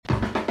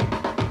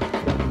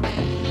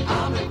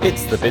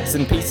It's the Bits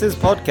and Pieces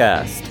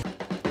podcast.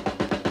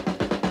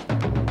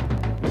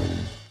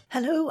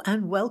 Hello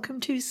and welcome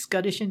to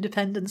Scottish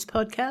Independence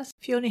Podcast.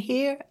 Fiona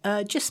here,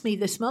 just me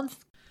this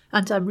month,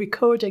 and I'm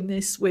recording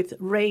this with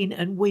rain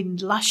and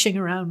wind lashing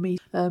around me.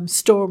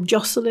 Storm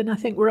Jocelyn, I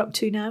think we're up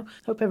to now.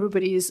 Hope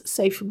everybody is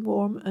safe and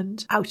warm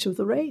and out of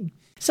the rain.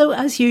 So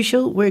as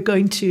usual, we're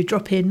going to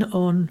drop in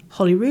on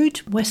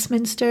Holyrood,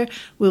 Westminster.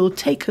 We'll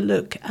take a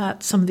look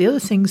at some of the other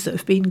things that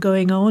have been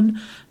going on,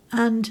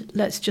 and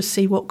let's just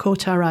see what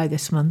caught our eye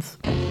this month.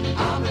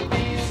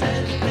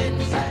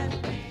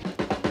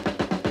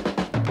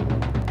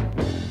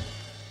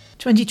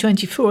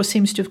 2024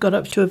 seems to have got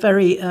up to a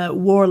very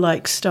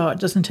warlike start,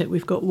 doesn't it?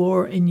 We've got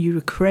war in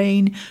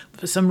Ukraine.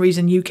 For some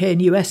reason, UK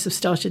and US have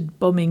started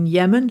bombing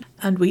Yemen.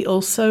 And we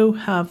also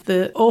have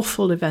the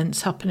awful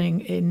events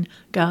happening in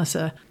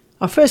Gaza.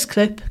 Our first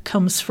clip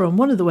comes from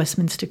one of the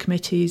Westminster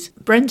committees,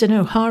 Brendan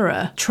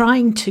O'Hara,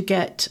 trying to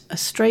get a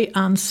straight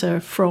answer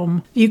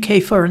from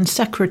UK Foreign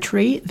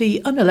Secretary, the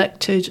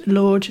unelected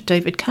Lord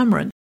David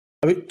Cameron.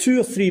 About 2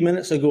 or 3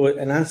 minutes ago,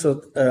 in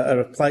answer a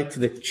reply to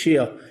the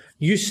chair,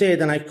 you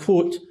said, and I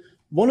quote,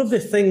 "One of the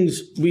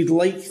things we'd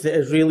like the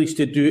Israelis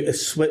to do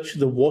is switch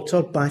the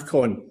water back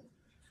on."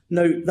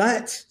 Now,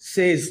 that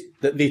says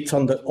that they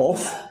turned it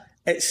off.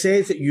 It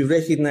says that you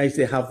recognise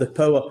they have the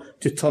power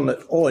to turn it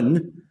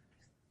on.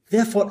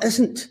 Therefore,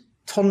 isn't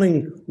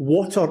turning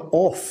water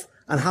off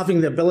and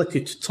having the ability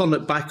to turn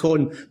it back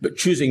on but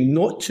choosing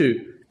not to,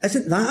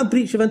 isn't that a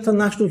breach of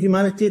international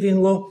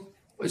humanitarian law?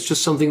 It's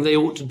just something they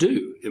ought to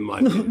do, in my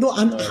view. No,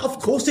 and of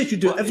course they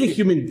should do it. Every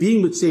human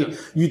being would say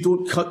you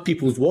don't cut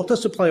people's water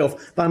supply off.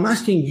 But I'm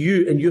asking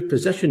you, in your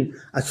position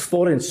as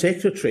Foreign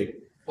Secretary,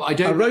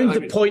 around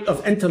the point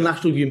of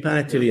international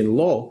humanitarian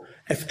law,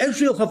 if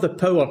Israel have the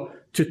power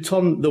to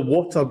turn the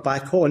water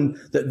back on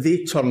that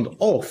they turned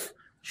off,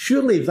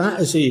 surely that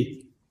is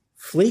a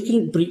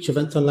flagrant breach of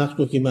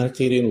international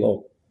humanitarian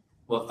law.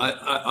 Well,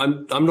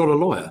 I'm not a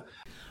lawyer.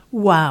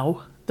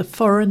 Wow. The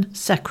Foreign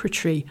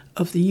Secretary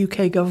of the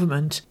UK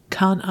government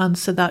can't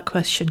answer that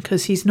question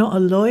because he's not a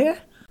lawyer.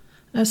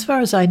 As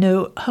far as I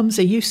know,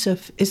 Humza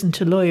Yousaf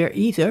isn't a lawyer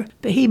either,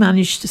 but he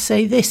managed to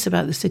say this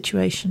about the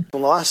situation.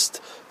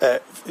 Last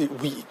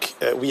week,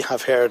 we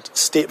have heard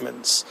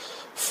statements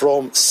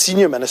from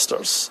senior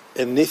ministers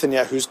in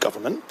Netanyahu's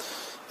government,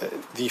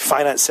 the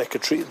Finance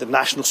Secretary, the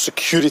National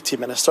Security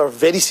Minister,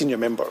 very senior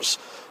members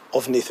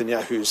of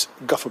Netanyahu's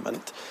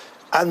government,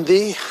 and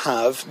they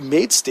have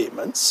made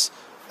statements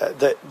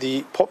that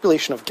the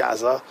population of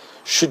Gaza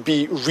should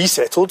be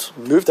resettled,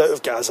 moved out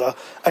of Gaza,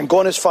 and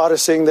gone as far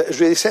as saying that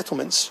Israeli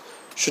settlements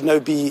should now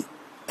be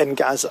in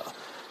Gaza.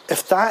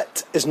 If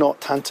that is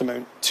not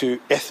tantamount to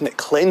ethnic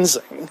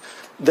cleansing,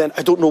 then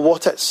I don't know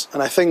what is.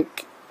 And I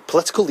think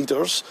political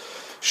leaders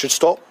should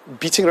stop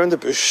beating around the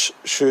bush,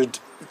 should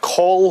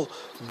call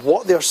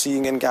what they're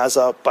seeing in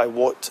Gaza by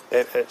what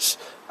it is.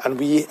 And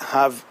we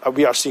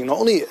are seeing not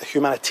only a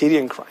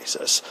humanitarian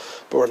crisis,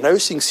 but we're now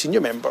seeing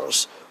senior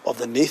members of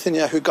the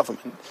Netanyahu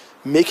government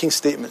making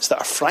statements that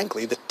are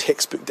frankly the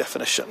textbook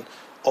definition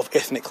of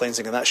ethnic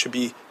cleansing, and that should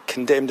be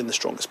condemned in the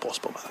strongest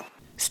possible manner.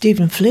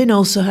 Stephen Flynn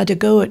also had a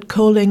go at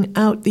calling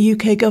out the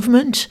UK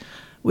government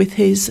with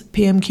his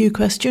PMQ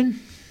question.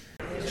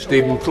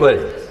 Stephen Flynn.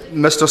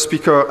 Mr.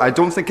 Speaker, I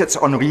don't think it's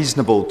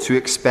unreasonable to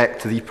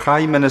expect the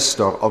Prime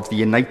Minister of the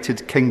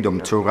United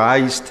Kingdom to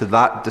rise to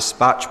that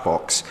dispatch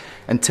box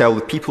and tell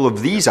the people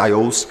of these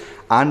Isles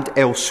and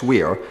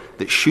elsewhere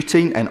that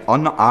shooting an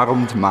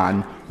unarmed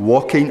man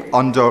walking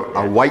under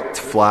a white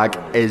flag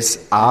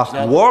is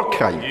a war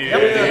crime.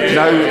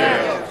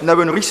 Now,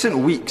 in recent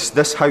weeks,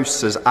 this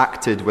House has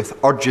acted with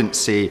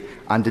urgency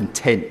and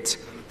intent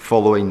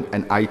following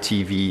an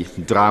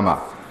ITV drama.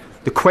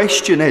 The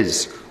question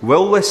is,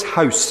 will this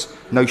House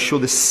now show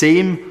the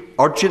same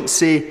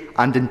urgency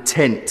and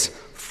intent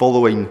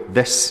following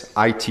this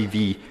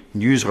ITV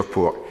news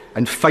report?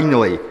 And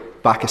finally,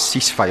 back a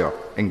ceasefire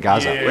in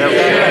Gaza.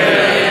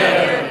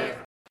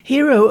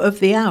 Hero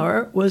of the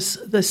hour was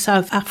the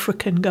South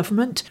African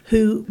government,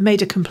 who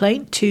made a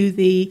complaint to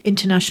the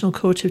International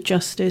Court of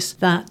Justice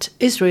that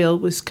Israel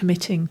was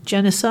committing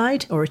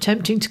genocide or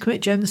attempting to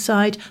commit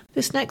genocide.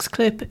 This next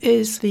clip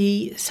is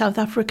the South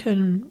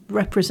African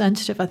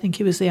representative, I think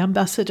he was the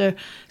ambassador,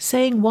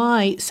 saying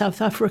why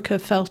South Africa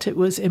felt it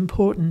was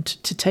important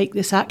to take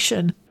this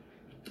action.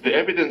 The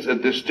evidence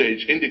at this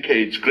stage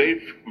indicates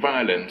grave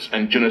violence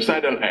and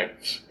genocidal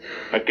acts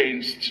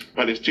against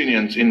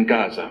Palestinians in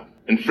Gaza,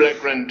 in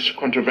flagrant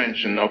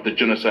contravention of the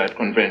Genocide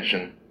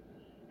Convention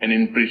and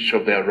in breach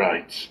of their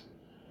rights.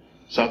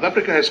 South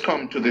Africa has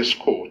come to this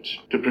court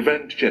to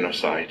prevent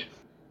genocide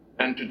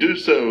and to do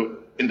so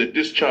in the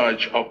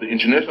discharge of the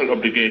international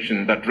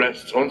obligation that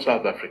rests on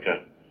South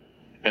Africa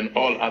and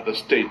all other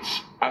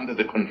states under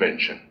the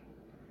convention.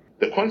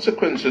 The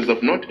consequences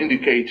of not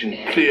indicating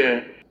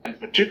clear and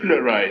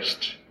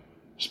particularized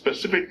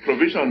specific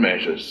provisional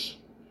measures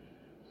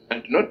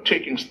and not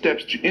taking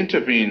steps to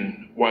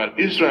intervene while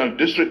Israel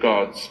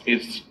disregards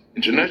its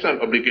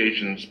international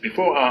obligations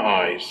before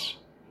our eyes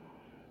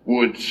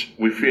would,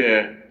 we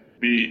fear,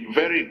 be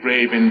very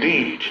grave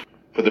indeed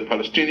for the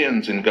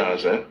Palestinians in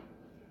Gaza,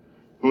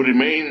 who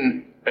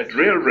remain at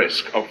real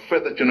risk of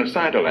further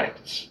genocidal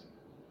acts,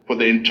 for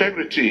the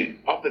integrity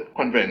of the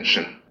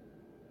convention,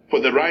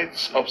 for the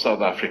rights of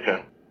South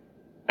Africa,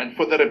 and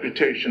for the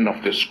reputation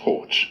of this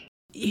court.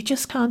 You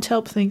just can't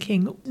help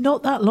thinking,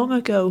 not that long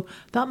ago,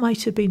 that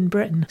might have been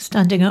Britain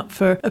standing up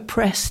for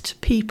oppressed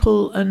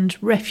people and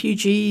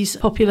refugees,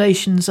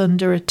 populations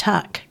under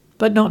attack,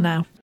 but not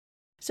now.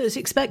 So it's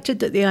expected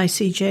that the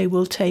ICJ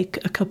will take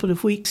a couple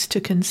of weeks to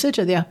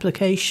consider the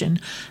application,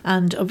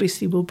 and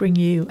obviously we'll bring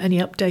you any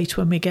update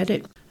when we get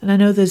it. And I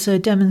know there's a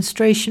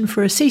demonstration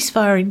for a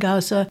ceasefire in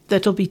Gaza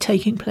that'll be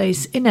taking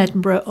place in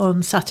Edinburgh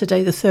on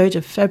Saturday the 3rd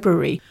of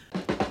February.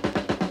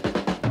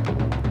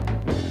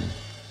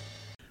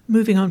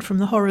 Moving on from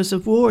the horrors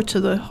of war to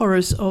the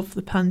horrors of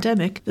the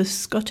pandemic, the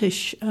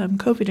Scottish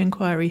COVID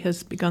inquiry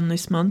has begun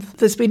this month.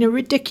 There's been a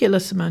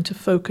ridiculous amount of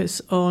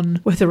focus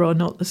on whether or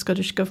not the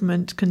Scottish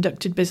Government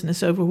conducted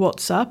business over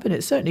WhatsApp, and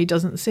it certainly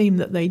doesn't seem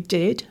that they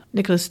did.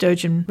 Nicola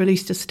Sturgeon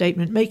released a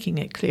statement making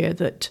it clear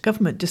that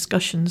government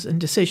discussions and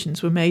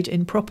decisions were made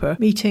in proper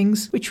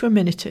meetings, which were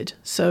minuted.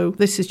 So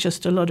this is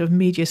just a lot of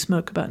media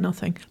smoke about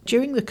nothing.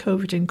 During the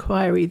COVID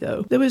inquiry,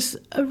 though, there was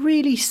a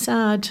really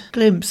sad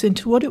glimpse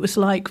into what it was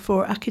like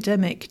for academic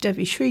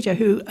Devi Sridhar,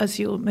 who, as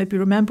you'll maybe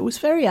remember, was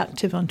very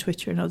active on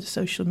Twitter and other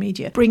social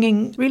media,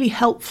 bringing really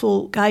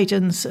helpful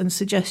guidance and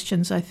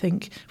suggestions, I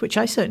think, which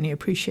I certainly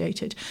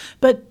appreciated.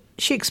 But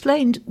she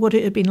explained what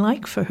it had been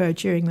like for her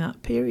during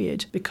that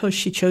period because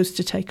she chose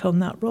to take on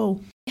that role.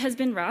 It has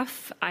been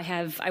rough.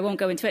 I won't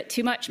go into it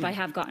too much, but I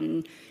have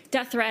gotten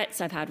death threats.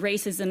 I've had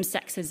racism,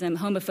 sexism,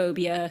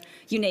 homophobia,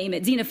 you name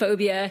it,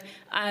 xenophobia.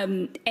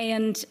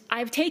 And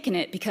I've taken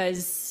it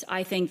because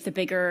I think the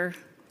bigger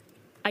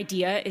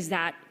idea is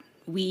that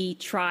we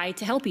try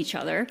to help each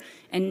other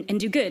and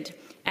do good.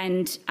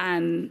 And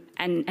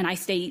I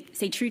stay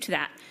true to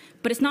that.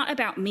 But it's not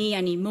about me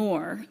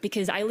anymore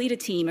because I lead a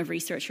team of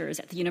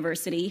researchers at the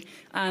university,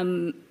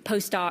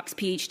 postdocs,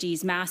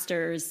 PhDs,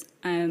 masters.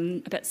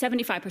 About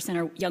 75%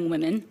 are young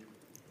women.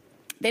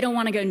 They don't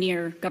want to go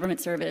near government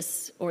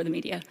service or the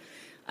media.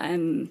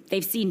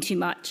 They've seen too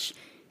much.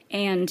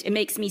 And it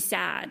makes me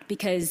sad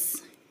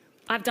because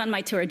I've done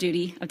my tour of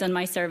duty. I've done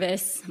my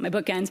service. My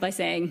book ends by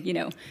saying,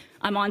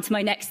 I'm on to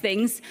my next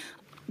things.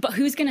 But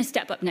who's going to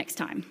step up next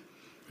time?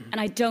 And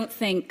I don't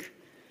think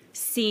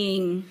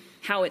seeing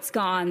how it's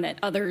gone that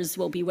others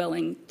will be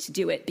willing to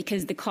do it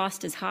because the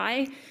cost is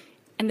high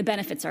and the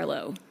benefits are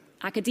low.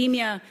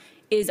 Academia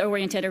is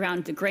oriented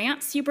around the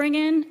grants you bring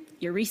in,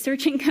 your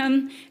research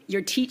income,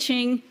 your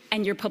teaching,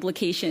 and your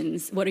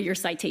publications. What are your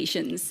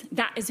citations?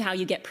 That is how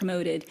you get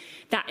promoted.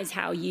 That is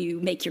how you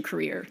make your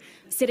career.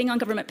 Sitting on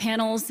government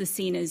panels is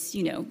seen as,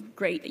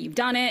 great that you've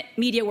done it.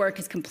 Media work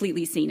is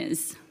completely seen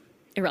as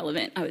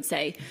irrelevant, I would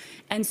say.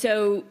 And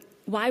so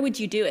why would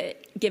you do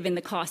it, given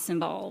the costs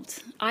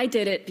involved? I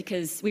did it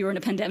because we were in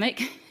a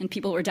pandemic and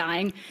people were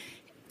dying,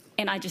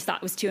 and I just thought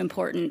it was too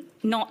important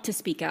not to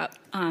speak up.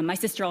 My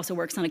sister also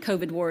works on a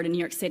COVID ward in New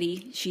York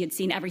City. She had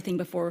seen everything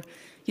before,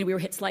 we were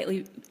hit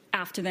slightly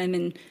after them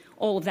and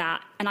all of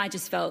that, and I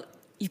just felt,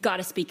 you've got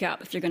to speak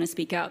up if you're going to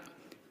speak up.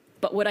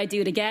 But would I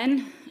do it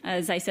again?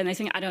 As I said,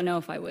 I don't know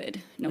if I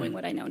would, knowing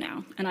what I know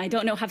now. And I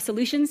don't have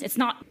solutions. It's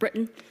not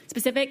Britain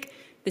specific.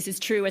 This is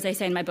true, as I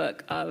say in my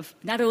book, of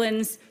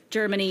Netherlands,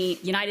 Germany,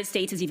 United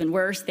States is even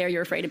worse. There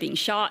you're afraid of being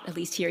shot. At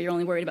least here you're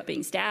only worried about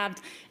being stabbed.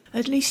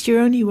 At least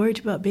you're only worried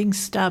about being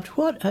stabbed.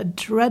 What a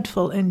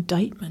dreadful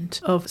indictment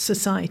of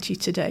society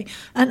today.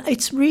 And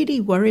it's really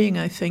worrying,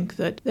 I think,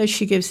 that there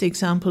she gives the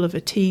example of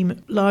a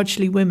team,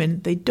 largely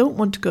women. They don't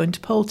want to go into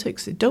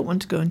politics. They don't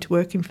want to go into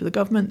working for the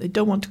government. They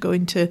don't want to go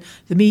into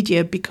the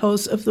media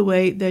because of the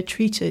way they're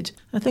treated.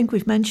 I think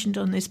we've mentioned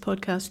on this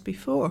podcast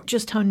before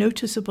just how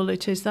noticeable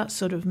it is, that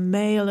sort of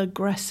male,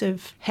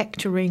 aggressive,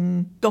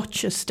 hectoring,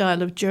 gotcha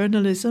style of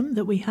journalism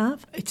that we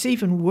have. It's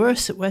even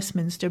worse at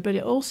Westminster, but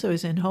it also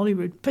is in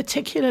Holyrood.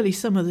 Particularly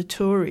some of the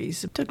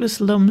Tories, Douglas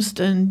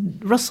Lumsden,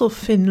 Russell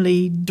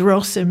Finlay,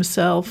 Dross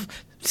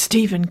himself,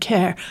 Stephen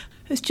Kerr.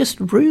 It's just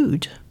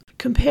rude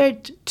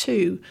compared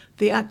to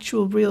the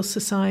actual real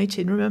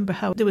society. And remember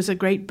how there was a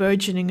great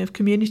burgeoning of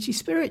community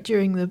spirit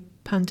during the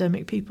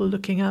pandemic, people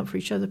looking out for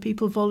each other,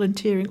 people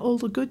volunteering, all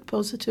the good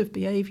positive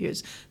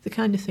behaviours, the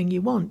kind of thing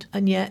you want.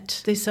 And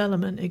yet this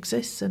element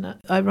exists. And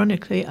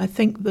ironically, I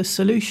think the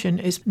solution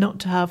is not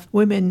to have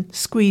women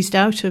squeezed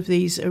out of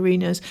these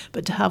arenas,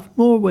 but to have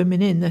more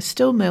women in. They're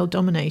still male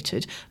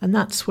dominated. And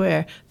that's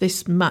where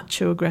this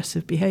macho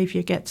aggressive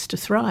behaviour gets to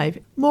thrive.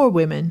 More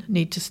women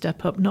need to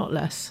step up, not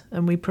less.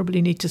 And we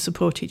probably need to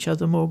support each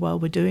other more while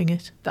we're doing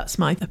it. That's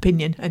my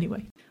opinion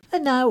anyway.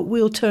 And now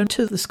we'll turn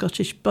to the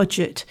Scottish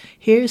budget.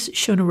 Here's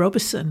Shona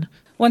Robertson.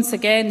 Once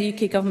again, the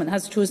UK Government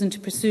has chosen to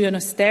pursue an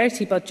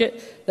austerity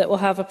budget that will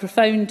have a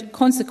profound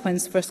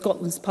consequence for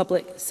Scotland's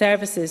public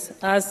services.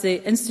 As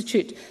the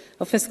Institute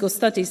of Fiscal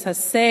Studies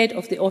has said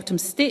of the autumn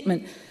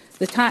statement,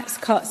 the tax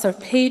cuts are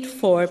paid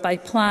for by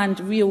planned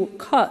real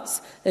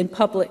cuts in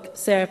public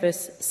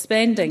service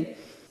spending.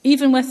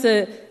 Even with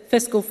the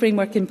fiscal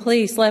framework in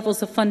place,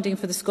 levels of funding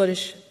for the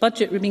Scottish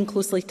budget remain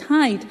closely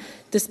tied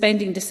to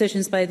spending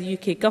decisions by the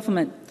UK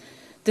Government.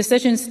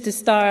 Decisions to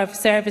starve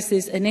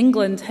services in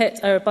England hit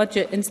our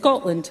budget in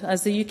Scotland,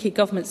 as the UK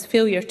Government's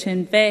failure to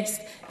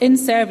invest in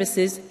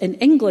services in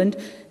England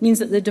means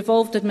that the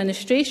devolved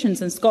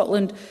administrations in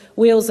Scotland,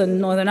 Wales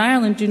and Northern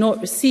Ireland do not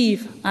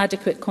receive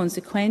adequate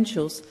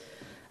consequentials.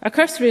 A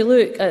cursory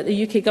look at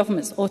the UK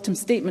Government's autumn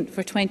statement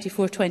for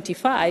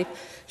 24-25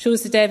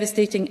 shows the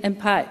devastating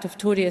impact of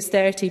Tory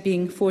austerity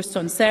being forced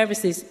on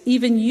services,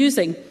 even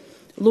using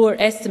lower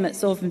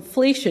estimates of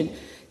inflation.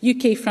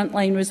 UK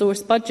frontline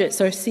resource budgets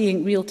are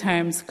seeing real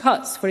terms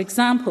cuts. For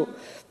example,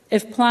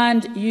 if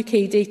planned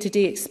UK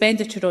day-to-day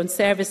expenditure on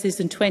services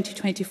in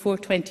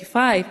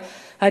 2024-25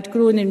 had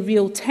grown in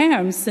real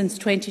terms since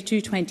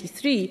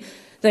 22-23,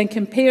 then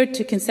compared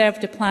to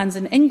Conservative plans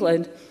in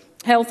England,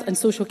 health and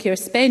social care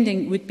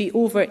spending would be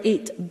over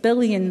 £8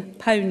 billion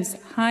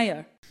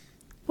higher.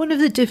 One of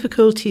the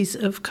difficulties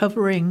of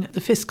covering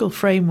the fiscal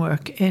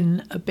framework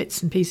in a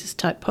bits and pieces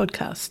type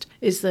podcast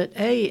is that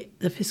A,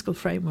 the fiscal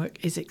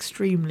framework is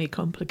extremely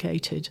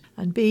complicated,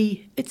 and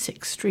B, it's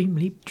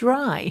extremely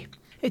dry.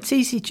 It's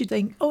easy to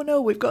think, oh no,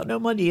 we've got no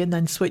money, and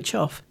then switch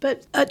off.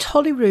 But at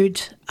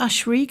Holyrood,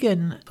 Ash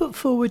Regan put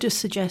forward a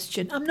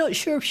suggestion. I'm not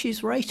sure if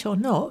she's right or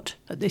not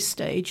at this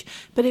stage,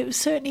 but it was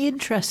certainly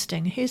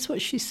interesting. Here's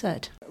what she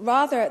said.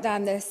 Rather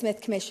than the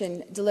Smith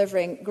Commission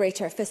delivering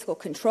greater fiscal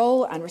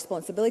control and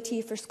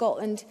responsibility for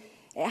Scotland,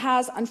 it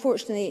has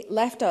unfortunately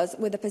left us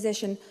with a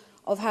position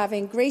of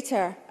having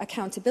greater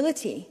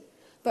accountability,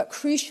 but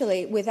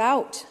crucially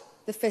without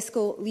the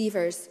fiscal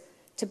levers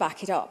to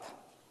back it up.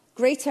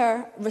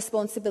 Greater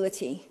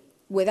responsibility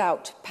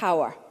without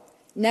power.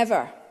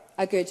 Never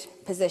a good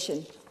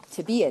position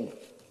to be in.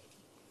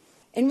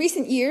 In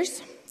recent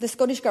years, the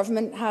Scottish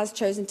Government has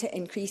chosen to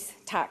increase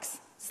tax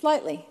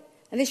slightly.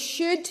 And this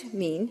should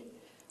mean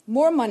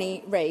more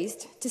money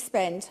raised to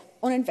spend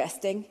on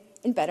investing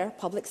in better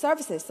public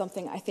services,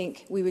 something I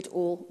think we would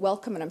all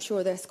welcome, and I'm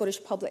sure the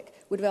Scottish public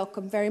would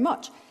welcome very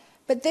much.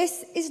 But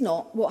this is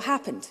not what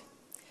happened.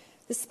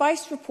 The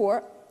Spice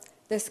report,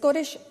 the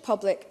Scottish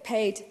public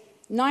paid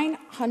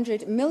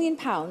 £900 million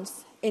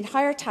in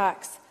higher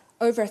tax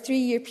over a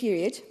 3-year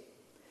period,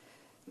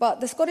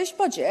 but the Scottish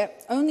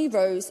budget only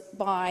rose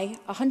by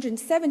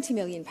 £170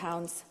 million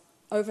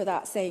over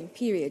that same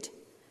period.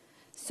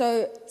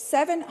 So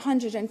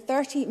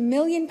 £730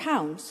 million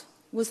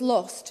was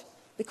lost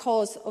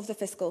because of the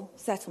fiscal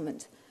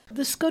settlement.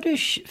 The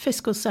Scottish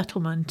fiscal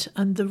settlement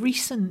and the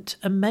recent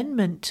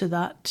amendment to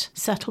that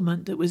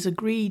settlement that was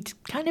agreed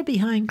kind of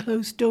behind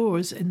closed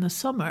doors in the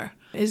summer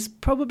is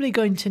probably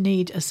going to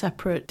need a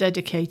separate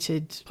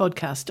dedicated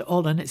podcast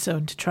all on its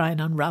own to try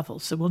and unravel.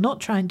 So we'll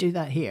not try and do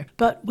that here.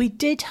 But we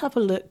did have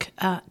a look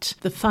at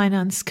the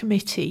Finance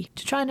Committee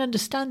to try and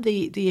understand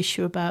the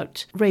issue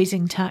about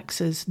raising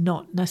taxes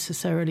not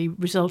necessarily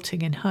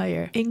resulting in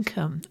higher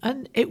income.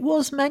 And it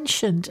was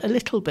mentioned a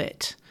little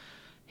bit.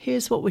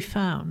 Here's what we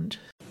found.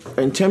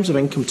 In terms of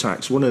income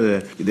tax, one of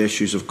the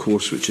issues, of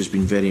course, which has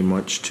been very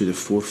much to the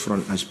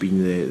forefront has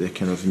been the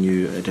kind of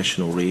new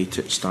additional rate.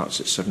 It starts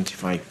at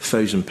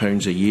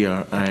 £75,000 a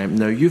year.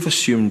 Now, you've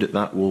assumed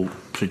that will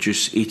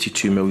produce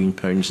 £82 million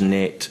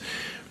net,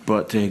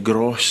 but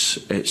gross,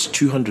 it's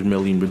 £200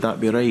 million. Would that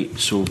be right?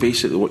 So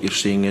basically what you're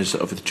saying is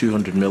that of the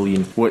 £200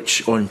 million,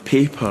 which on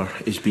paper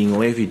is being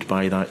levied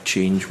by that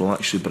change, will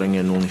actually bring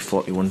in only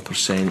 41%,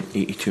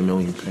 £82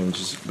 million.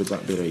 Would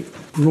that be right?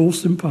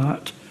 Gross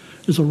impact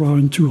is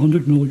around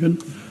 200 million,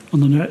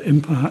 and the net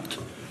impact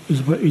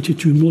is about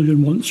 82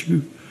 million once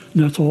you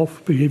net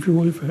off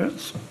behavioural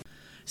effects.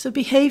 So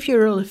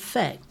behavioural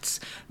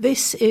effects,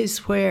 this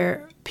is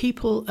where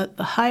people at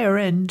the higher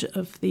end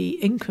of the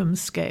income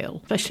scale,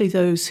 especially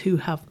those who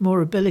have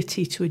more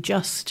ability to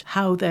adjust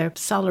how their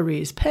salary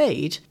is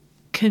paid,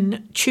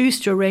 can choose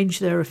to arrange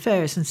their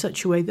affairs in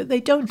such a way that they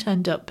don't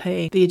end up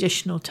paying the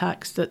additional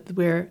tax that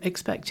we're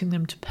expecting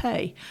them to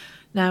pay.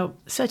 Now,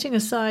 setting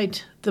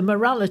aside the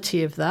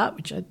morality of that,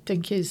 which I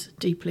think is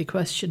deeply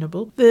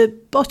questionable, the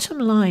bottom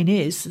line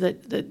is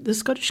that the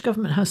Scottish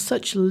Government has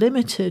such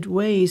limited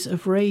ways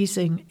of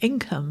raising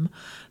income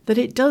that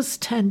it does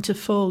tend to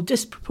fall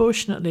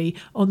disproportionately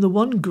on the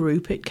one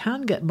group it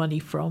can get money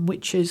from,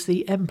 which is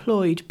the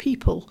employed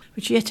people,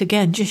 which yet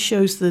again just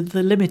shows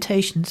the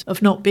limitations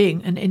of not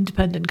being an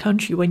independent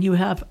country when you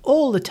have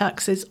all the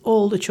taxes,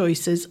 all the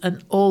choices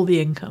and all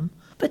the income.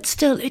 But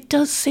still, it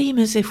does seem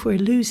as if we're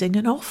losing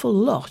an awful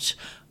lot.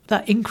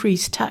 That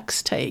increased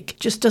tax take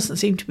just doesn't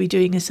seem to be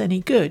doing us any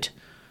good.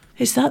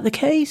 Is that the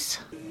case?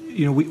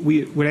 You know,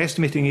 we're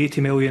estimating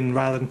 80 million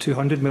rather than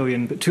 200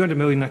 million, but 200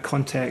 million in a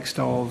context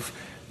of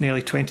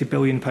nearly £20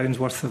 billion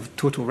worth of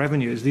total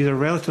revenues. These are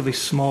relatively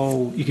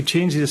small. You could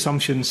change these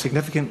assumptions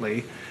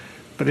significantly,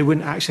 but they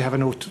wouldn't actually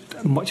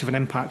have much of an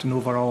impact on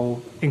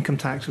overall income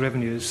tax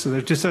revenues. So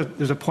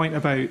there's a point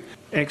about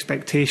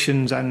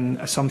expectations and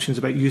assumptions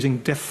about using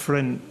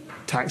different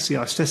tax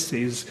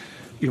elasticities.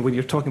 You know, when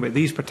you're talking about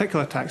these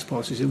particular tax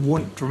policies, it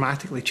won't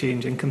dramatically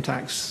change income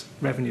tax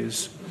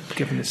revenues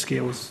given the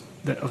scales.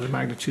 of the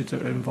magnitude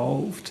that are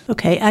involved.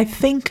 OK, I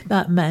think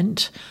that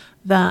meant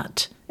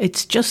that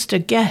it's just a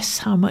guess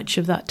how much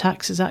of that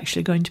tax is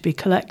actually going to be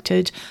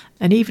collected.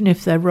 And even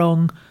if they're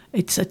wrong,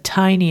 it's a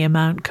tiny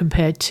amount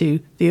compared to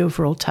the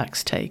overall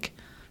tax take.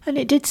 And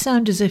it did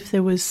sound as if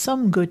there was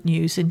some good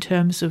news in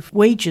terms of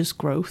wages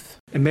growth.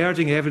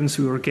 Emerging evidence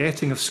we were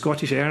getting of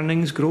Scottish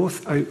earnings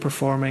growth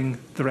outperforming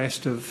the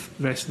rest of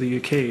the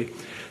UK.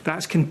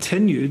 That's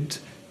continued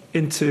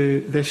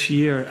into this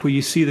year, where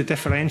you see the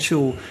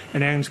differential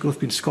in earnings growth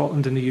between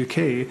Scotland and the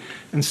UK,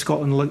 and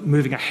Scotland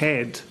moving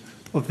ahead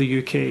of the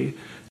UK.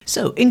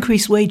 So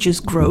increased wages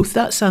growth,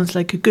 that sounds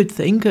like a good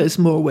thing, because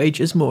more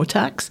wages, more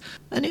tax.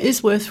 And it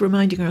is worth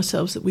reminding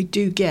ourselves that we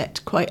do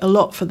get quite a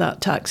lot for that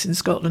tax in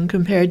Scotland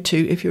compared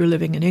to if you were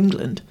living in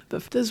England.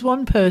 But there's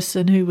one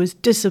person who was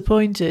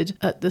disappointed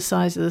at the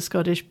size of the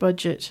Scottish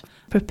budget.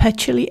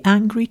 Perpetually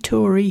angry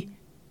Tory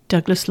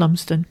Douglas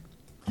Lumsden.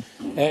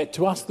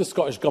 To ask the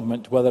Scottish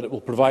Government whether it will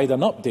provide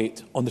an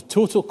update on the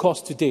total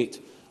cost to date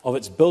of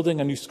its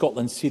Building a New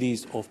Scotland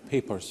series of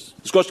papers.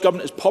 The Scottish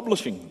Government is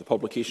publishing the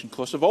publication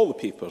costs of all the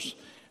papers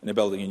in the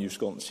Building a New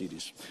Scotland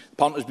series. The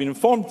Parliament has been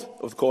informed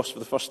of the cost for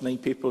the first 9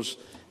 papers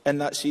in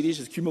that series.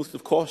 The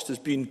cumulative cost has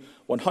been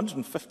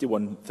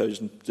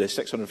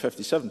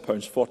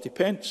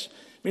 £151,657.40,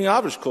 meaning an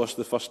average cost of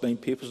the first 9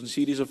 papers in the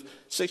series of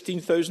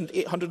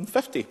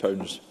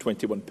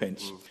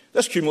 £16,850.21.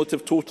 This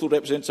cumulative total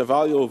represents a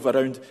value of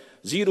around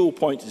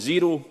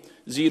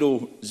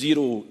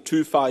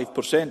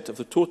 0.00025% of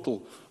the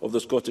total of the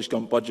Scottish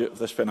Government budget of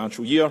this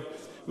financial year. We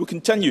will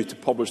continue to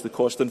publish the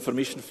cost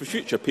information for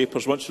future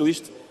papers once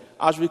released,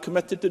 as we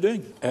committed to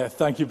doing.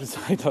 Thank you,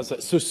 President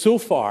Officer. So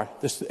far,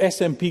 the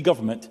SNP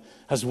government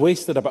has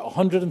wasted about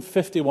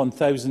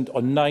 £151,000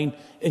 on 9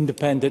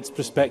 independence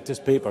prospectus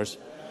papers.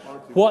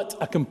 What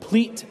a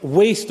complete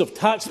waste of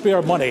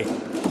taxpayer money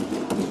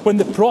when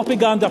the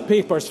propaganda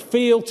papers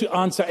fail to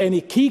answer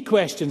any key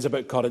questions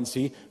about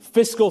currency,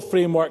 fiscal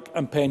framework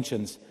and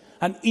pensions.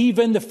 And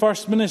even the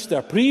First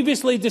Minister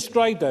previously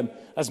described them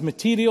as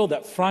material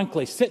that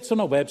frankly sits on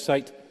a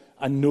website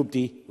and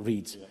nobody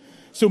reads.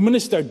 So,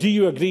 Minister, do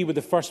you agree with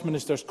the First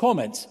Minister's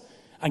comments?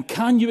 And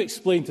can you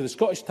explain to the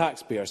Scottish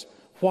taxpayers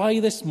why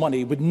this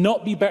money would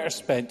not be better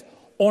spent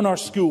on our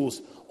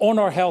schools, on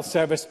our health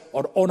service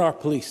or on our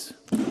police?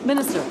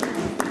 Minister.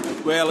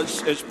 Well,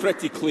 it's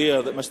pretty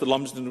clear that Mr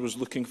Lumsden was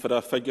looking for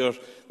a figure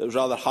that was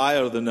rather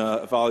higher than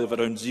a value of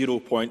around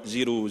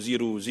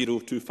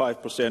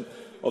 0.00025%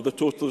 of the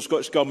total of the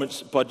Scottish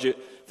Government's budget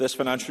this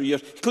financial year.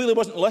 He clearly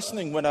wasn't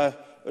listening when I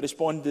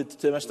responded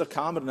to Mr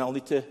Cameron. I'll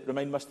need to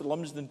remind Mr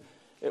Lumsden,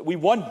 we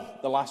won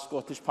the last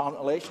Scottish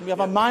Parliament election. We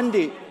have a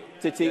mandate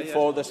to take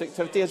forward this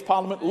activity, as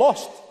Parliament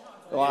lost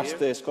the last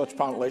Scottish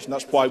Parliament election.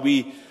 That's why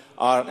we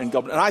are in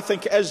government. And I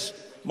think it is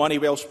money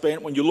well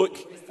spent when you look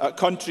at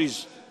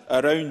countries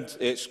around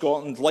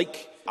Scotland,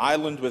 like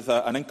Ireland, with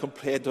an income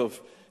per head of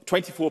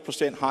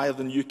 24% higher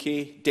than the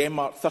UK,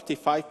 Denmark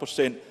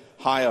 35%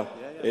 higher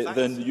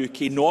than the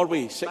UK,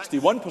 Norway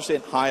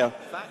 61% higher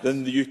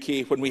than the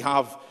UK, when we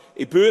have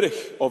a bourrage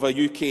of a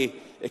UK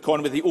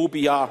economy. The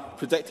OBR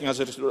predicting as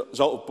a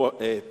result of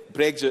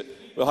Brexit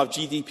will have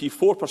GDP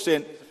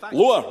 4%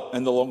 lower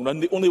in the long run.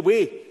 The only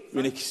way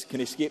we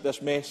can escape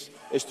this mess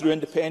is through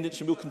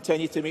independence, and we'll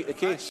continue to make the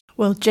case.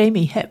 Well,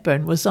 Jamie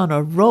Hepburn was on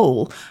a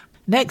roll.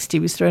 Next, he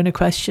was thrown a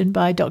question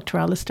by Dr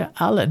Alistair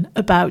Allen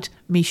about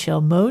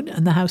Michelle Mone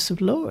and the House of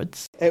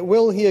Lords.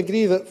 Will he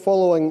agree that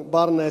following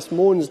Baroness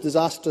Mone's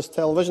disastrous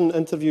television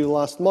interview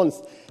last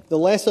month, the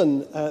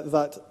lesson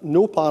that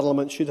no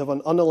Parliament should have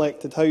an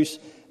unelected House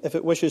if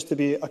it wishes to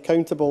be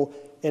accountable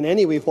in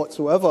any way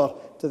whatsoever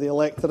to the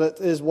electorate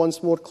is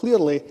once more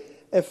clearly,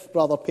 if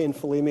rather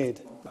painfully,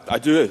 made? I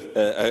do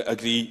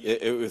agree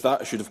with that.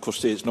 I should, of course,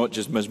 say it's not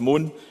just Ms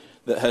Mone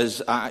that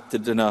has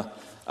acted in a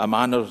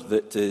manner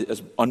that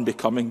is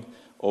unbecoming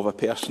of a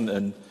person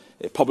in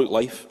public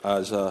life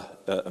as a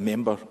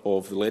member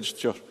of the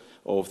legislature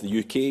of the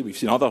UK. We've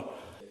seen other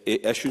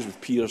issues with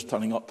peers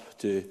turning up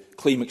to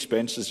claim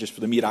expenses just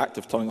for the mere act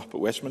of turning up at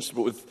Westminster.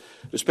 But with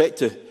respect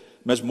to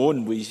Ms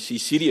Mone, we see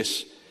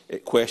serious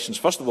questions,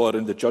 first of all,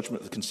 around the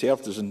judgment of the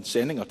Conservatives in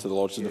sending her to the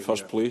Lords in the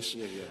first place,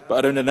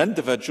 but around an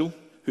individual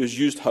who has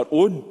used her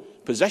own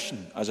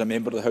position as a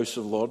member of the House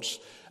of Lords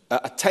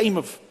at a time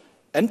of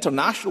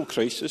international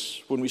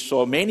crisis, when we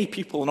saw many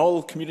people in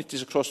all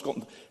communities across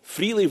Scotland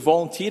freely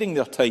volunteering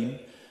their time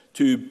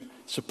to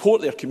support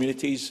their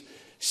communities,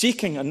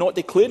 seeking and not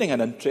declaring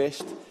an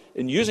interest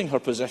in using her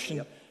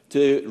position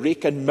to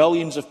rake in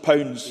millions of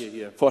pounds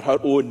for her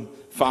own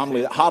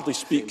family. That hardly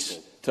speaks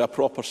to a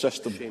proper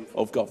system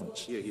of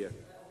governance.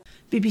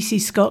 BBC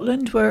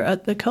Scotland were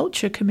at the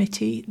Culture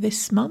Committee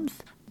this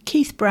month.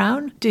 Keith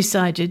Brown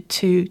decided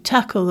to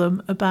tackle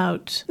them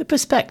about the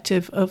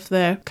perspective of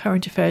their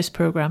current affairs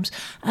programmes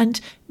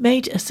and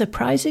made a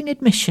surprising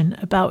admission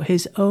about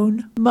his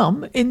own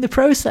mum in the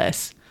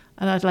process.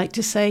 And I'd like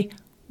to say,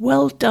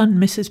 well done,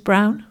 Mrs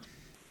Brown.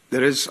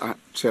 There is,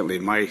 certainly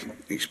in my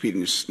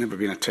experience, never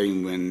been a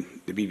time when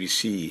the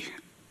BBC,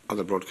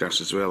 other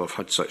broadcasters as well, have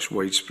had such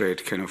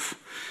widespread kind of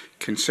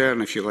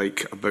concern, if you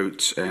like,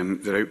 about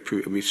their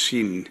output, and we've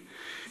seen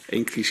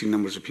increasing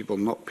numbers of people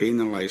not paying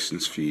their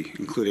licence fee,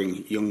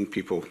 including young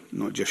people,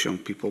 not just young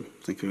people,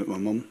 thinking about my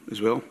mum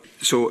as well.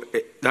 So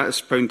that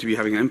is bound to be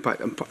having an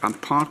impact,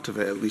 and part of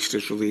it at least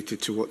is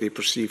related to what they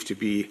perceive to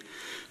be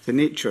the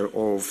nature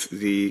of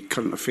the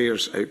current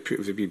affairs output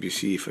of the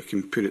BBC, if I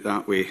can put it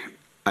that way.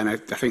 And I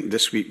think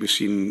this week we've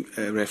seen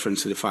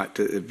reference to the fact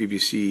that the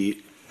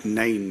BBC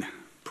 9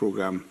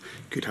 programme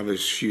could have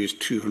as few as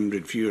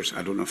 200 viewers.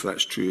 I don't know if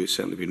that's true. It's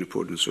certainly been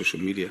reported on social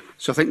media.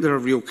 So I think there are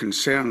real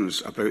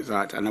concerns about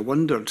that. And I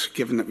wondered,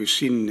 given that we've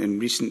seen in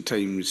recent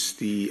times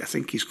I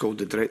think he's called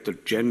the Director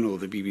General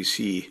of the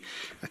BBC,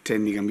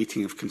 attending a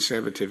meeting of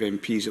Conservative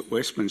MPs at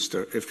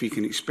Westminster, if we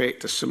can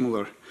expect a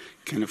similar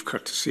kind of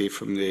courtesy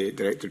from the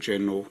Director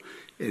General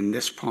in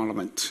this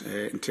Parliament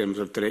in terms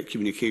of direct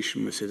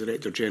communication with the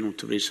Director General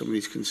to raise some of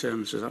these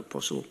concerns. Is that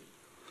possible?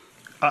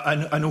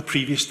 I know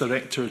previous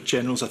Director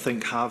Generals, I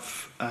think,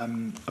 have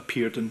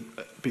appeared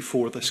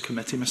before this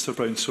committee, Mr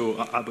Brown, so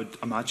I would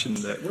imagine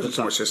that... It wasn't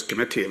so much this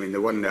committee. I mean,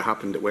 the one that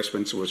happened at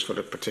Westminster was for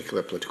a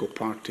particular political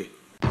party.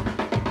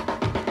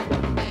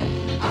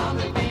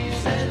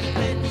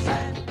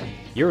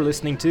 You're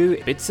listening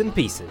to Bits and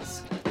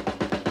Pieces.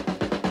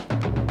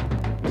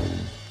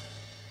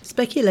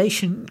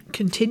 Speculation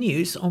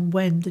continues on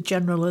when the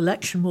general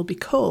election will be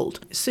called.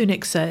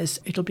 Sunak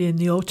says it'll be in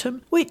the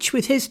autumn, which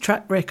with his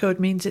track record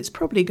means it's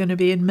probably going to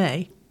be in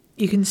May.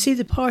 You can see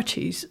the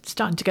parties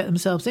starting to get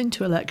themselves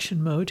into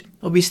election mode.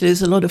 Obviously,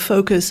 there's a lot of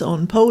focus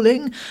on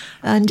polling,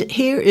 and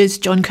here is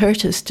John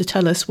Curtis to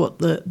tell us what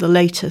the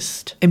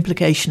latest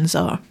implications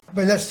are.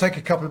 But let's take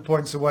a couple of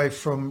points away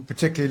from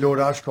particularly Lord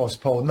Ashcroft's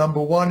poll.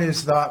 Number one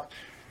is that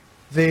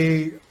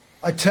the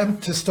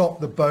attempt to stop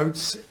the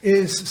boats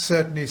is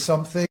certainly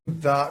something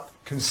that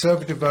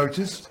Conservative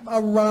voters,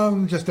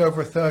 around just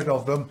over a third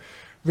of them,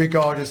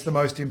 regard as the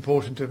most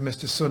important of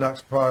Mr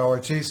Sunak's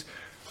priorities.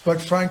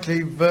 But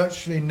frankly,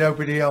 virtually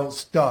nobody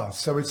else does.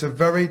 So it's a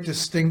very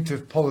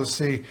distinctive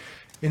policy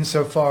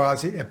insofar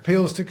as it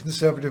appeals to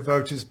Conservative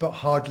voters, but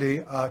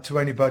hardly to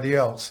anybody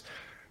else.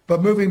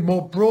 But moving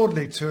more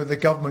broadly to the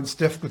government's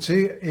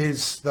difficulty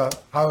is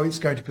how it's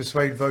going to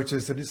persuade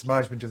voters that its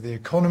management of the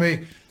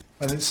economy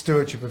and its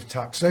stewardship of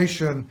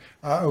taxation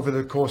over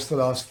the course of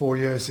the last 4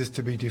 years is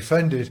to be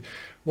defended.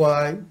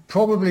 Well, a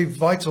probably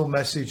vital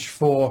message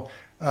for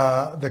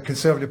the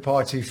Conservative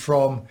Party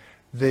from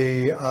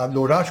the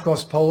Lord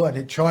Ashcroft's poll, and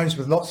it chimes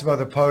with lots of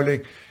other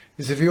polling,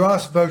 is if you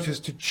ask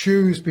voters to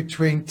choose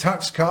between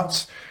tax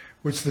cuts,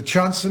 which the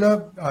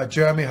Chancellor,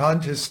 Jeremy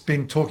Hunt, has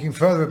been talking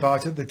further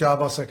about at the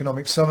Davos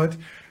Economic Summit,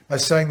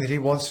 as saying that he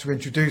wants to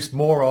introduce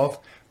more of,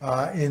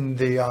 in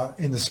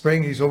the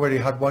spring. He's already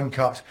had one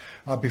cut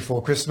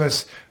before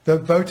Christmas. The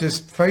voters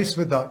faced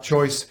with that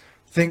choice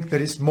think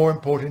that it's more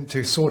important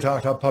to sort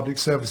out our public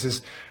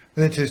services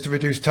than it is to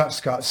reduce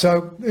tax cuts.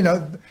 So,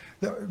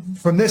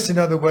 from this, in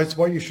other words,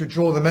 what you should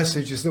draw the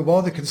message is that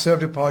while the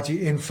Conservative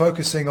Party, in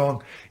focusing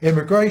on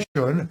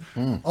immigration,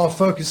 are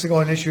focusing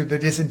on an issue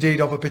that is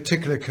indeed of a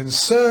particular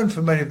concern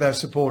for many of their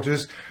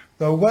supporters,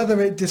 though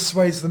whether it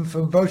dissuades them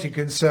from voting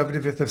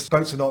Conservative if the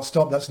votes are not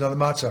stopped, that's another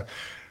matter.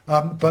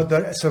 But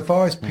that, so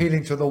far as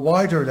appealing to the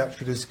wider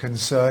electorate is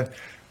concerned,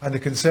 and the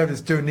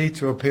Conservatives do need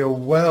to appeal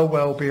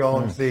well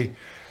beyond the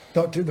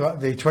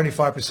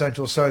 25%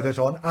 or so that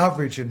on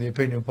average in the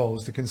opinion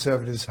polls the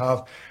Conservatives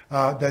have,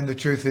 then the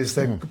truth is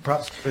they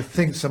perhaps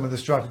rethink some of the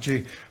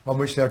strategy on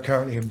which they're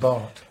currently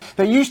embarked.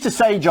 They used to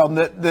say, John,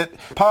 that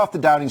part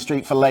of Downing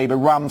Street for Labour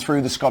ran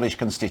through the Scottish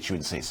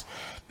constituencies.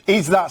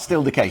 Is that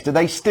still the case? Do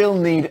they still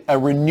need a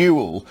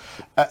renewal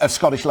of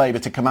Scottish Labour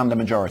to command a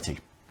majority?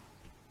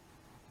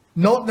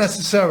 Not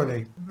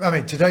necessarily. I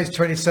mean, today's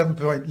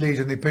 27-point lead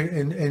in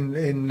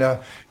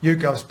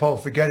YouGov's poll,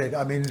 forget it.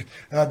 I mean,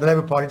 the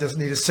Labour Party doesn't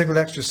need a single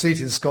extra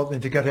seat in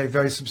Scotland to get a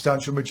very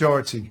substantial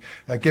majority,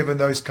 given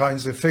those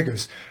kinds of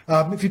figures.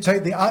 But even if you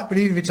take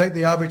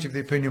the average of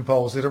the opinion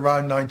polls at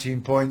around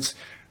 19 points,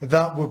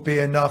 that would be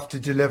enough to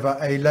deliver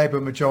a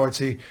Labour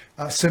majority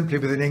simply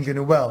within England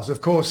and Wales. Of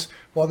course,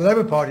 what the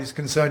Labour Party is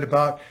concerned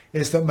about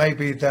is that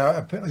maybe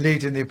their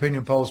lead in the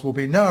opinion polls will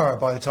be narrower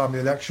by the time of the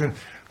election,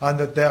 and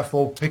that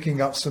therefore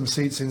picking up some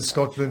seats in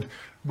Scotland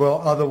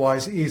will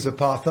otherwise ease a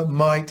path that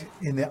might,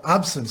 in the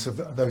absence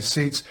of those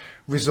seats,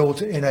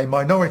 result in a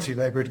minority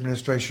Labour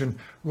administration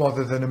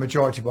rather than a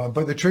majority one.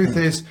 But the truth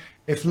is,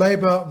 if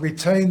Labour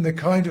retain the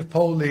kind of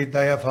poll lead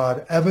they have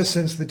had ever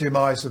since the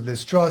demise of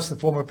Liz Truss, the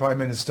former Prime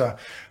Minister,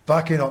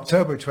 back in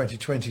October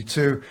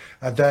 2022,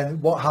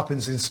 then what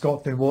happens in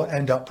Scotland will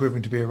end up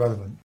proving to be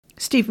irrelevant.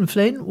 Stephen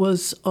Flynn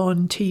was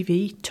on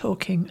TV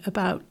talking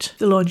about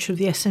the launch of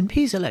the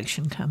SNP's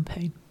election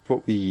campaign.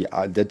 what we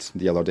did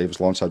the other day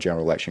was launch our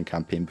general election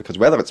campaign, because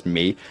whether it's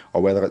May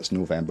or whether it's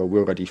November,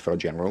 we're ready for a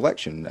general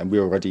election, and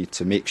we're ready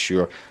to make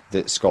sure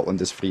that Scotland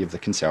is free of the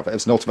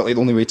Conservatives. And ultimately,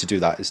 the only way to do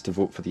that is to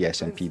vote for the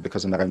SNP,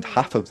 because in around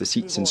half of the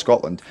seats in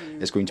Scotland,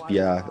 it's going to be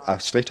a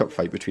straight-up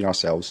fight between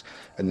ourselves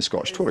and the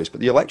Scottish Tories.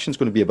 But the election's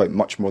going to be about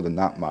much more than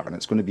that, Martin.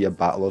 It's going to be a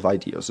battle of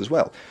ideas as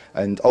well.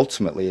 And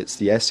ultimately, it's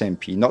the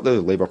SNP, not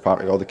the Labour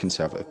Party or the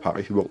Conservative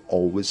Party, who will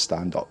always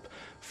stand up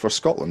for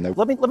Scotland. Now,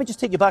 let me just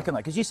take you back on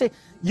that, because you say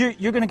you're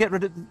going to get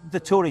rid of the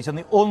Tories, and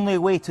the only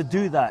way to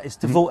do that is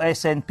to vote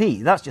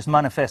SNP. That's just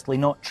manifestly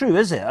not true,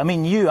 is it? I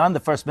mean, you and the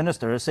First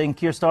Minister are saying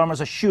Keir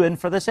Starmer's a shoo-in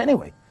for this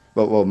anyway.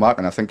 Well,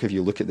 Martin, I think if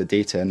you look at the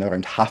data, in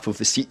around half of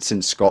the seats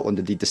in Scotland,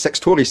 indeed the 6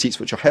 Tory seats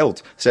which are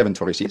held, 7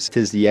 Tory seats, it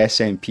is the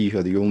SNP who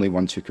are the only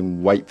ones who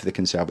can wipe the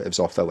Conservatives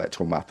off the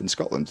electoral map in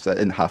Scotland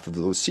in half of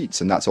those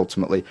seats, and that's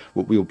ultimately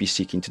what we'll be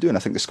seeking to do, and I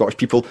think the Scottish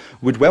people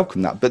would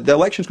welcome that. But the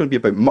election's going to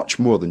be about much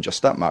more than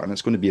just that, Martin.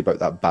 It's going to be about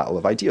that battle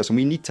of ideas, and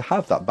we need to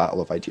have that battle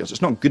of ideas.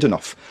 It's not good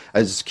enough,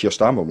 as Keir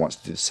Starmer wants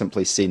to do,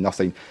 simply say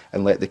nothing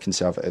and let the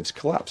Conservatives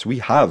collapse. We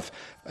have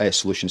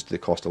solutions to the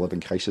cost of living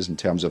crisis in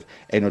terms of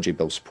energy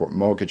bill support,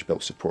 mortgage bill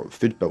support,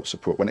 food bill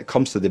support. When it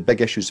comes to the big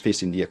issues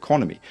facing the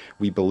economy,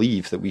 we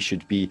believe that we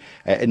should be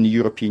in the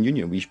European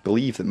Union. We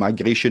believe that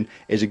migration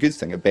is a good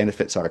thing. It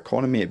benefits our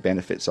economy, it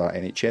benefits our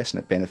NHS,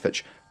 and it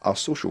benefits our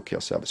social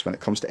care service. When it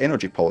comes to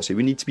energy policy,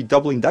 we need to be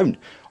doubling down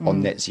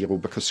on net zero,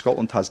 because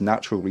Scotland has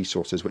natural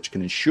resources which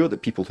can ensure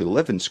that people who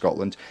live in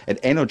Scotland, in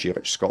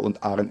energy-rich Scotland,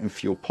 aren't in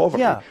fuel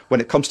poverty. Yeah.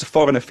 When it comes to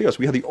foreign affairs,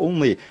 we are the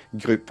only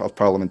group of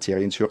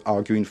parliamentarians who are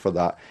arguing for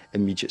that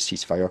immediate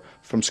ceasefire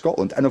from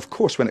Scotland. And of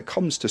course, when it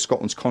comes to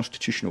Scotland's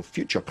constitutional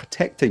future,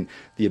 protecting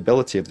the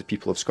ability of the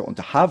people of Scotland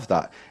to have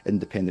that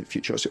independent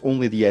future, it's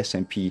only the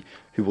SNP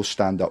who will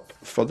stand up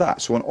for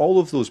that. So in all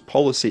of those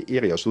policy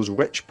areas, those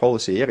rich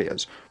policy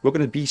areas, we're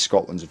going to be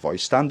Scotland's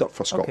voice, stand up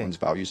for Scotland's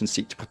values and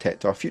seek to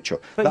protect our future.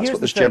 But that's what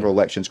this general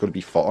election is going to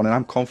be fought on, and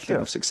I'm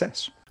confident of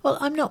success. Well,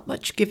 I'm not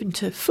much given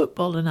to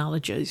football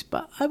analogies,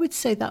 but I would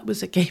say that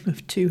was a game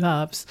of two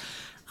halves.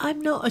 I'm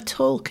not at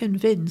all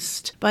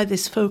convinced by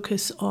this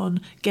focus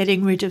on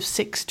getting rid of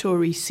 6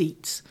 Tory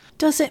seats.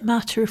 Does it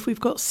matter if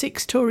we've got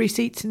 6 Tory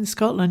seats in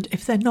Scotland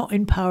if they're not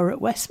in power at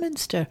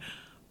Westminster?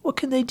 What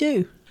can they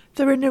do?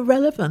 They're an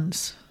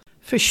irrelevance.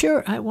 For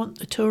sure, I want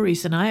the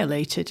Tories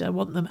annihilated. I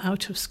want them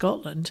out of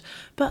Scotland.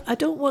 But I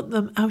don't want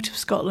them out of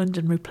Scotland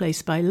and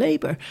replaced by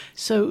Labour.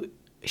 So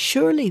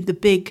surely the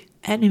big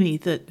enemy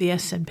that the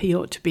SNP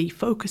ought to be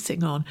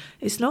focusing on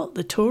is not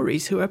the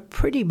Tories, who are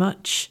pretty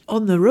much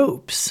on the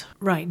ropes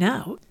right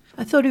now.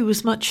 I thought he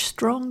was much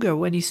stronger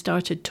when he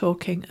started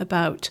talking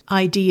about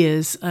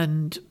ideas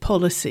and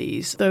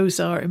policies. Those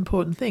are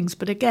important things.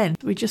 But again,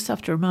 we just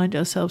have to remind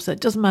ourselves that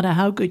it doesn't matter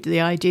how good the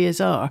ideas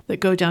are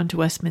that go down to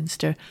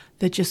Westminster,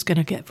 they're just going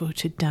to get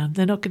voted down.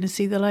 They're not going to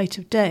see the light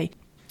of day.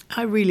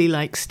 I really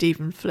like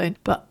Stephen Flynn,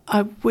 but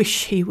I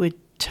wish he would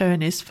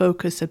turn his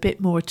focus a bit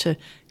more to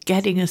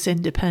getting us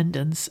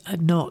independence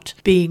and not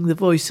being the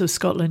voice of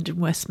Scotland in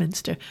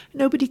Westminster.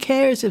 Nobody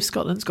cares if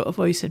Scotland's got a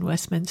voice in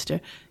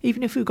Westminster.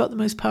 Even if we've got the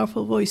most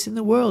powerful voice in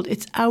the world,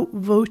 it's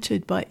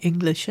outvoted by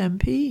English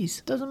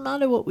MPs. Doesn't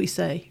matter what we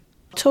say.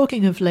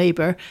 Talking of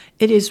Labour,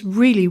 it is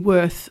really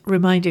worth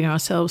reminding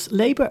ourselves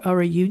Labour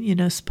are a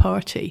unionist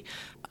party.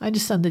 I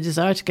understand the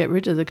desire to get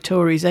rid of the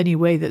Tories any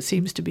way that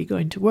seems to be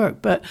going to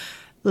work, but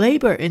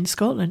Labour in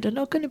Scotland are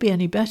not going to be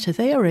any better.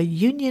 They are a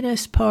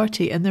unionist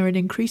party, and they're an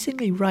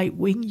increasingly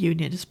right-wing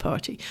unionist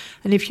party.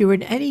 And if you're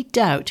in any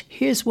doubt,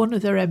 here's one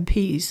of their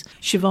MPs,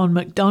 Siobhan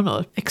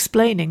MacDonald,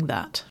 explaining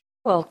that.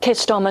 Well, Keir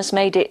Starmer's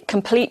made it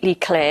completely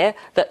clear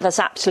that there's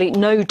absolutely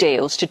no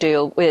deals to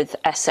deal with the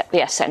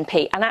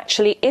SNP. And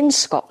actually, in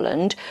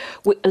Scotland,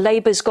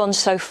 Labour's gone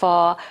so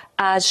far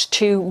as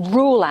to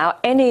rule out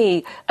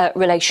any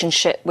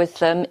relationship with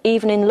them,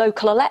 even in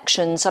local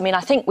elections. I mean,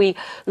 I think we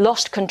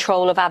lost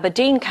control of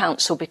Aberdeen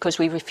Council because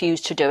we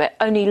refused to do it.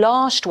 Only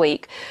last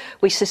week,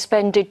 we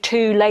suspended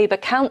 2 Labour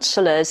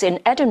councillors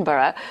in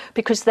Edinburgh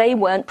because they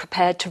weren't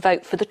prepared to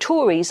vote for the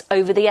Tories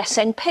over the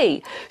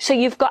SNP. So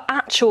you've got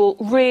actual,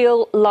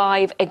 real,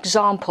 live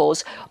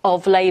examples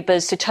of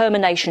Labour's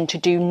determination to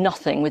do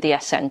nothing with the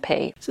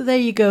SNP. So there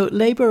you go,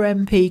 Labour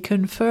MP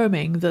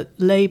confirming that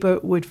Labour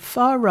would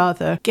far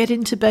rather get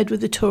into bed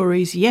with the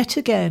Tories yet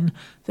again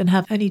than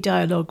have any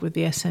dialogue with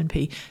the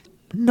SNP.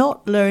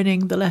 Not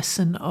learning the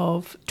lesson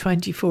of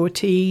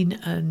 2014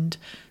 and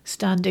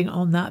standing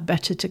on that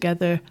Better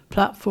Together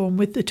platform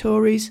with the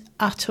Tories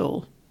at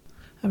all.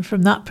 And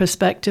from that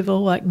perspective,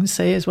 all I can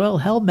say is, well,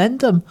 hell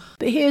mend them.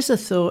 But here's a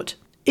thought.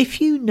 If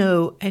you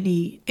know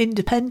any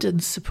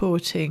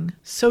independence-supporting,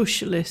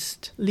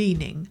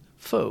 socialist-leaning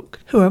folk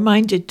who are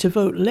minded to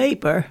vote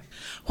Labour,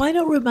 why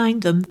not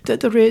remind them that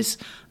there is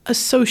a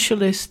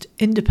socialist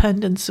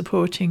independence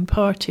supporting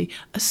party,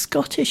 a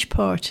Scottish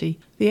party,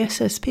 the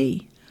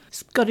SSP.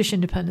 Scottish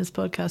Independence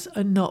Podcasts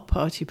are not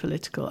party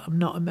political. I'm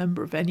not a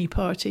member of any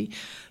party,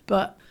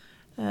 but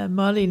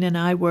Marlene and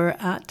I were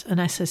at an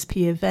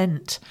SSP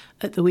event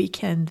at the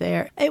weekend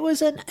there. It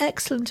was an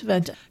excellent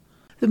event.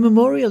 The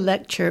memorial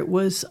lecture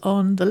was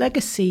on the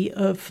legacy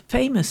of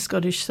famous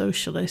Scottish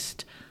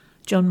socialist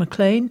John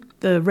Maclean,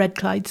 the Red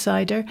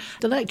Clydesider.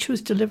 The lecture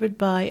was delivered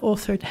by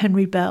author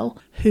Henry Bell,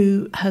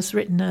 who has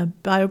written a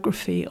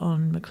biography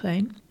on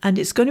Maclean. And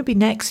it's going to be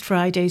next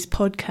Friday's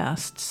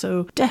podcast,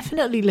 so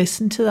definitely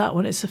listen to that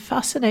one. It's a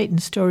fascinating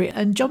story.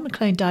 And John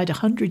Maclean died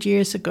 100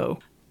 years ago.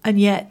 And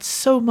yet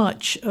so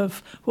much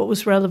of what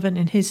was relevant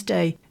in his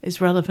day is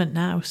relevant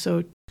now.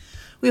 So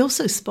we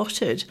also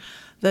spotted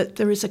that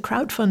there is a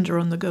crowdfunder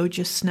on the go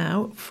just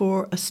now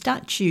for a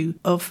statue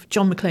of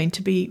John Maclean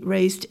to be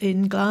raised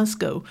in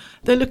Glasgow.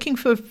 They're looking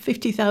for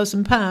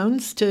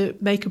 £50,000 to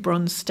make a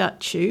bronze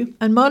statue.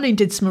 And Marlene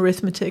did some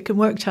arithmetic and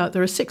worked out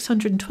there are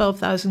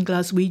 612,000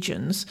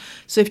 Glaswegians.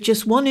 So if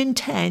just 1 in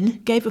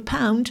 10 gave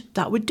 £1,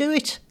 that would do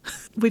it.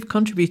 We've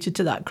contributed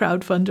to that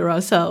crowdfunder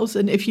ourselves.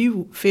 And if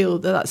you feel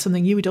that that's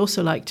something you would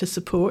also like to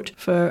support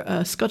for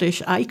a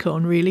Scottish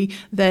icon, really,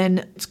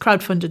 then it's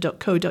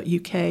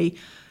crowdfunder.co.uk.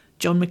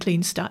 John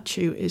Maclean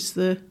statue is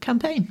the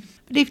campaign.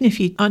 But even if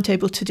you aren't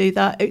able to do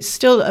that,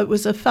 it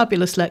was a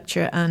fabulous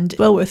lecture and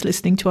well worth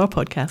listening to our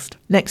podcast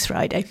next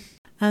Friday.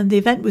 And the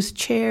event was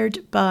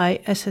chaired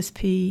by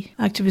SSP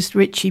activist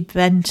Richie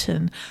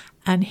Benton.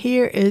 And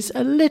here is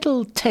a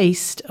little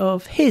taste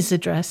of his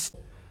address.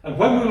 And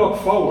when we look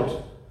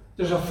forward,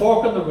 there's a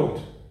fork in the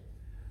road.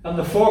 And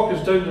the fork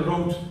is down the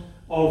road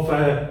of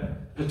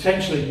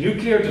potentially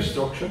nuclear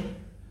destruction,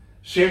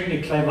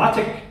 certainly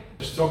climatic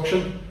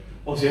destruction,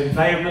 of the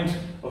environment,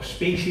 of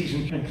species,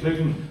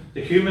 including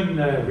the human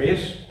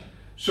race.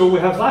 So we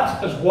have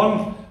that as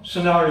one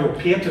scenario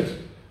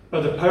painted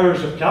by the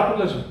powers of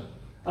capitalism.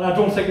 And I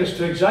don't think it's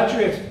to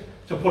exaggerate,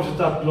 to put it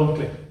that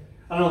bluntly.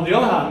 And on the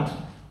other hand,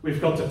 we've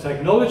got the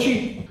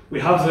technology, we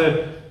have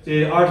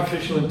the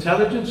artificial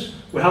intelligence,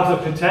 we have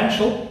the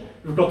potential,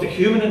 we've got the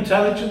human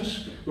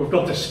intelligence, we've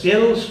got the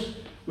skills,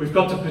 we've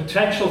got the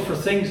potential for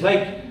things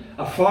like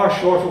a far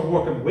shorter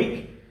working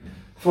week,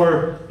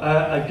 for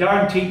a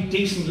guaranteed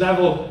decent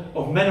level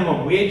of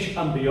minimum wage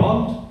and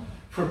beyond,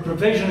 for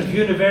provision of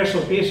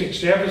universal basic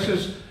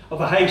services of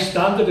a high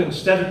standard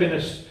instead of being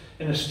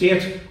in a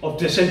state of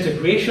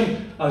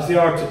disintegration as they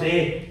are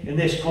today in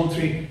this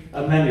country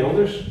and many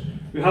others.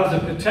 We have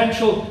the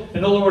potential,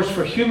 in other words,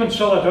 for human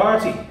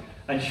solidarity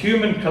and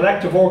human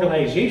collective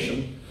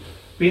organisation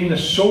being the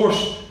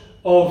source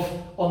of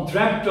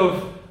undreamt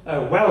of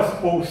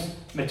wealth,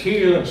 both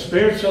material and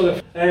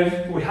spiritual.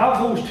 We have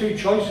those two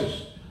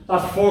choices.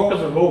 That fork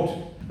of the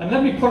road. And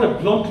let me put it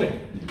bluntly,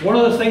 one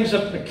of the things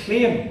that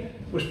Maclean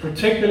was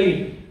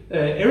particularly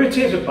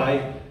irritated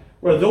by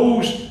were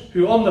those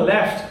who on the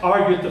left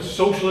argued that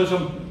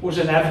socialism was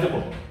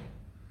inevitable.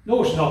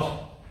 No, it's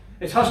not.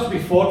 It has to be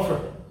fought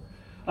for.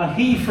 And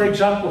he, for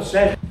example,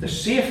 said the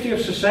safety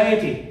of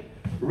society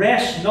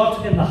rests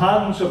not in the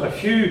hands of a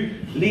few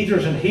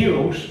leaders and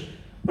heroes,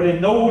 but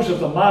in those of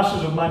the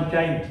masses of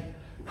mankind,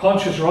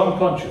 conscious or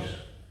unconscious.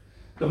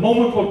 The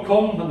moment will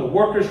come when the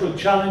workers will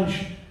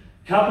challenge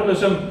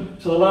capitalism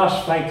to the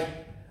last fight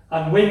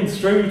and win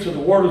through to the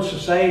world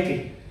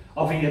society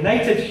of a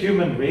united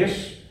human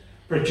race,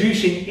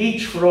 producing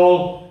each for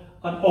all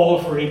and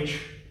all for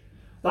each.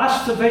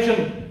 That's the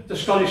vision the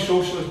Scottish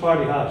Socialist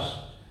Party has.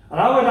 And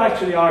I would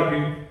actually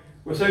argue,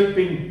 without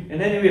being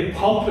in any way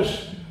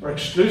pompous or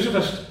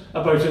exclusivist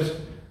about it,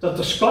 that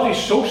the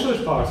Scottish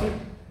Socialist Party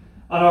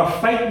and our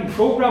fighting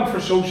programme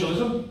for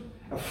socialism,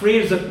 a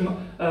phrase that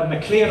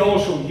Maclean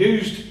also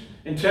used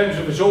in terms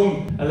of his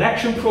own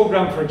election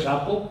programme, for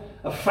example,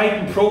 a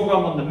fighting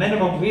programme on the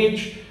minimum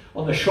wage,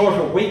 on the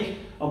shorter week,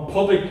 on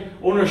public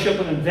ownership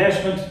and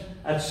investment,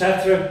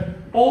 etc.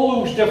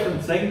 All those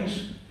different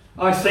things,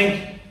 I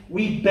think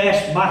we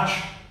best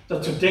match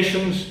the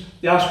traditions,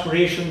 the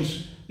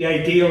aspirations, the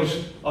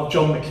ideals of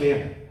John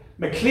Maclean.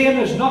 Maclean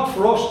is not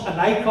for us an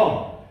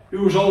icon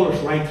who was always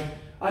right.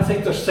 I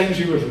think there's things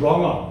he was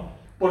wrong on.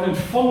 But in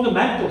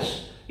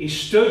fundamentals, he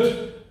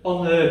stood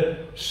on the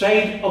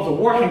side of the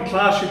working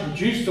class who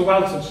produced the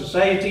wealth in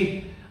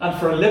society and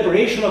for a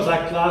liberation of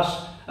that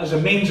class as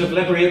a means of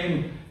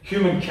liberating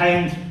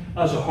humankind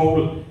as a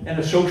whole in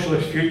a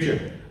socialist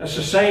future. A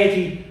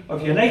society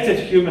of united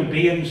human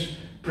beings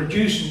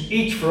producing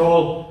each for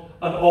all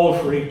and all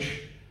for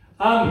each.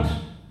 And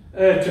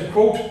to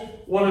quote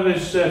one of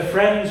his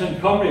friends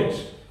and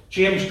comrades,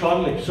 James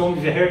Connolly, some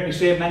of you heard me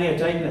say many a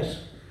time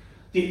this,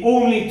 the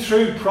only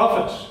true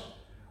prophets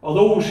are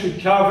those who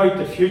carve out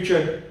the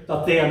future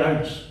that they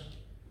announce.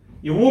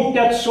 You won't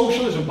get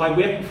socialism by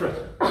waiting for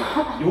it.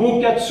 You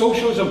won't get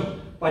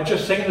socialism by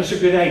just thinking it's a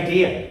good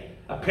idea,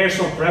 a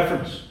personal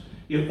preference.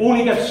 You'll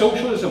only get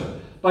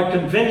socialism by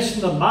convincing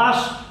the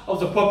mass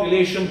of the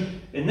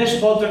population in this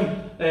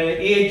modern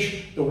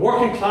age, the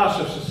working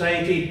class of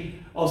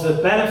society, of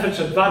the benefits,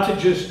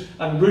 advantages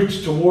and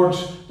routes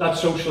towards that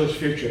socialist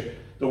future.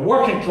 The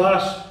working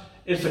class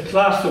is the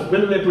class that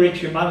will liberate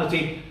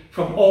humanity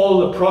from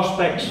all the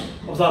prospects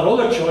of that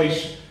other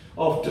choice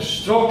of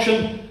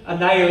destruction,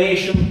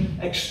 annihilation,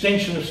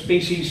 extinction of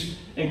species,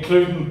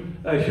 including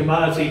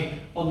humanity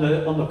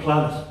on the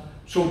planet.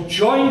 So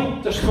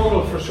join the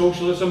struggle for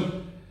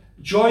socialism,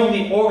 Join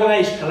the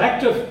organised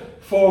collective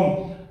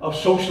form of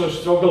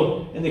socialist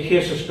struggle in the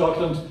case of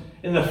Scotland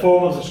in the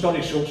form of the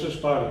Scottish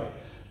Socialist Party.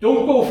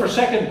 Don't go for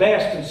second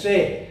best and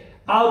say,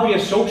 I'll be a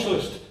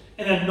socialist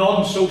in a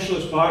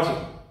non-socialist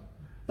party.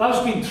 That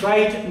has been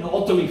tried and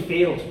utterly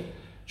failed.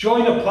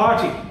 Join a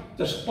party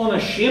that's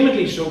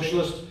unashamedly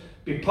socialist,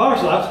 be part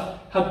of that,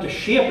 help to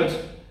shape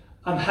it,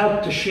 and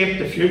help to shape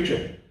the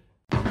future.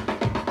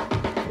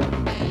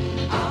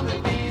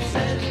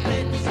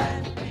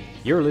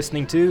 You're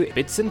listening to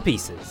Bits and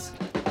Pieces.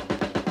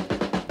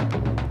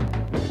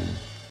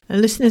 And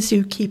listeners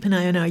who keep an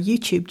eye on our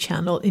YouTube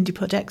channel,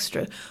 IndiePod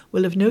Extra,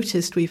 will have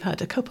noticed we've had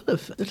a couple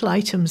of little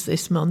items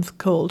this month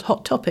called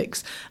Hot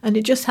Topics, and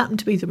it just happened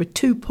to be there were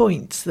 2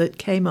 points that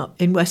came up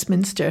in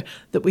Westminster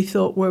that we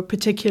thought were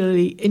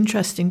particularly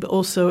interesting, but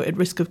also at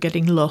risk of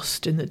getting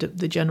lost in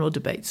the general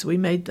debate. So we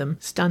made them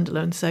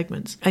standalone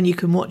segments, and you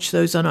can watch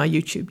those on our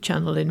YouTube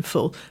channel in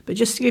full. But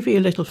just to give you a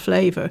little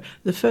flavour,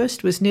 the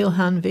first was Neil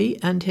Hanvey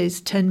and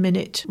his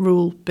 10-minute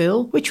rule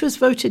bill, which was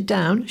voted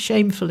down,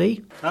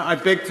 shamefully. I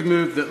beg to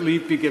move that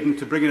leave be given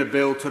to bring in a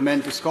bill to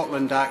amend the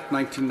Scotland Act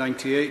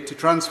 1998 to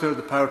transfer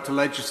the power to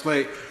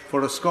legislate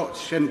for a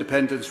Scottish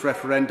independence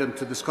referendum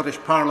to the Scottish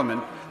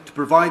Parliament, to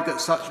provide that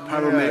such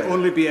power may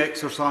only be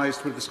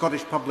exercised where the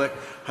Scottish public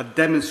had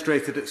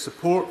demonstrated its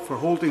support for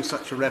holding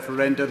such a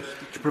referendum,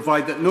 to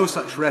provide that no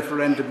such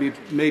referendum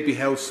may be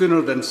held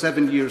sooner than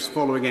 7 years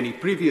following any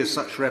previous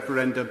such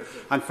referendum,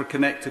 and for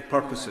connected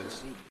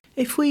purposes.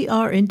 If we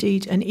are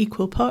indeed an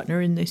equal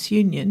partner in this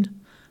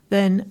union,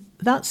 then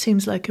that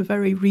seems like a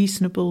very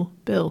reasonable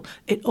bill.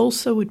 It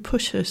also would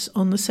put us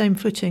on the same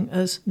footing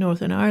as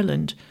Northern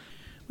Ireland,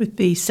 with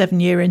the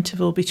 7-year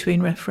interval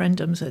between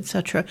referendums,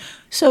 etc.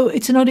 So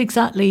it's not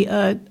exactly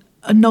a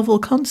novel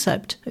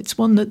concept. It's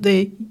one that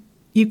the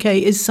UK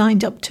is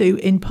signed up to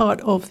in part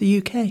of the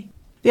UK.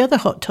 The other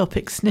Hot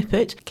Topic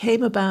snippet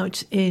came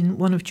about in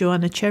one of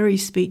Joanna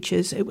Cherry's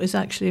speeches. It was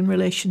actually in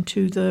relation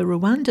to the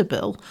Rwanda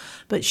bill,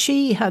 but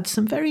she had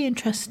some very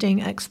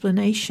interesting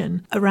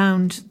explanation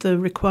around the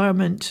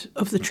requirement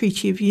of the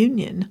Treaty of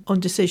Union on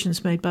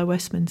decisions made by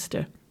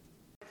Westminster.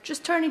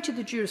 Just turning to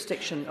the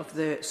jurisdiction of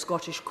the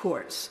Scottish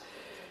courts,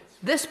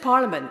 this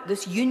Parliament,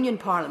 this Union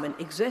Parliament,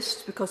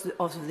 exists because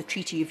of the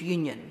Treaty of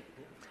Union.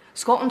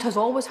 Scotland has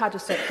always had a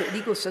separate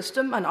legal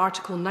system, and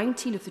Article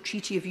 19 of the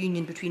Treaty of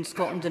Union between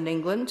Scotland and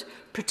England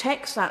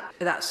protects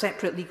that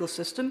separate legal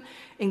system,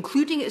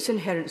 including its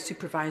inherent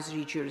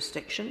supervisory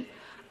jurisdiction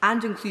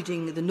and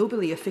including the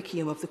nobile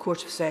officium of the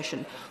Court of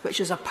Session, which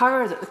is a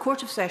power that the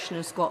Court of Session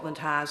in Scotland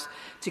has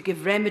to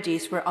give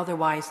remedies where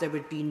otherwise there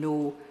would be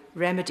no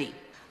remedy.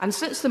 And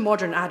since the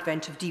modern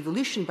advent of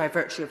devolution by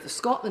virtue of the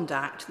Scotland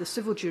Act, the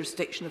civil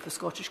jurisdiction of the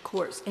Scottish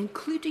courts,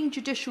 including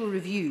judicial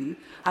review,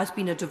 has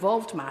been a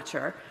devolved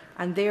matter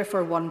and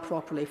therefore one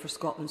properly for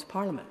Scotland's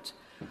Parliament.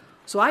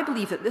 So I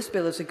believe that this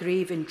bill is a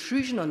grave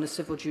intrusion on the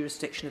civil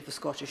jurisdiction of the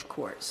Scottish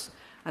courts,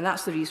 and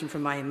that's the reason for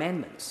my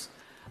amendments.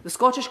 The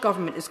Scottish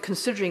Government is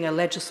considering a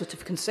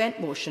legislative consent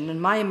motion,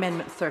 and my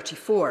Amendment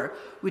 34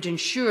 would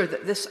ensure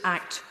that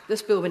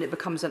this bill, when it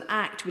becomes an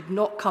act, would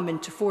not come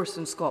into force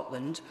in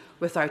Scotland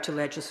without a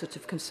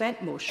legislative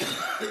consent motion.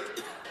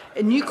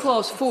 In new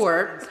Clause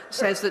 4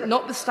 says that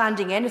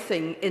notwithstanding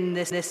anything in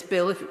this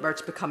bill, if it were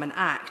to become an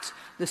act,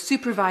 the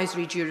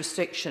supervisory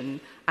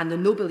jurisdiction and the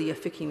nobile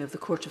officium of the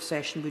Court of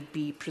Session would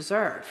be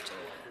preserved.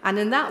 And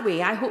in that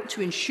way, I hope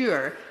to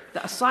ensure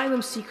that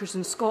asylum seekers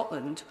in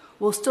Scotland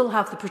will still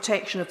have the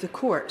protection of the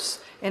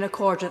courts in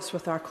accordance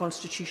with our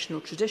constitutional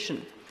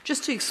tradition.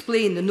 Just to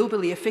explain, the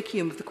nobile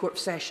officium of the Court of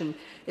Session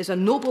is a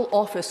noble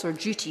office or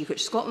duty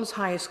which Scotland's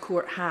highest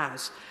court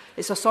has.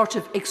 It's a sort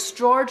of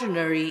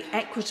extraordinary,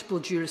 equitable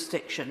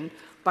jurisdiction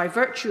by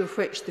virtue of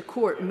which the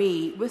court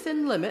may,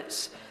 within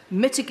limits,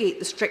 mitigate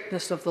the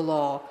strictness of the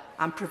law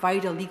and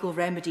provide a legal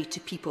remedy to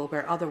people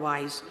where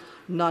otherwise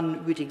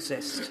none would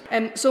exist.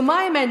 So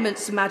my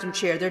amendments, Madam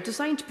Chair, they're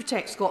designed to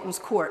protect Scotland's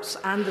courts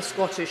and the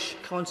Scottish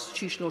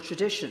constitutional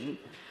tradition,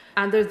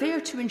 and they're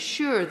there to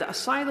ensure that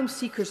asylum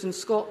seekers in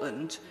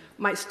Scotland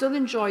might still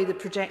enjoy the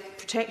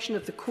protection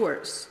of the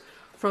courts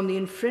from the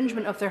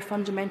infringement of their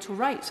fundamental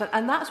rights.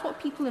 And that's what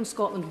people in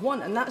Scotland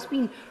want, and that's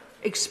been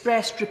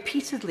expressed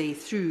repeatedly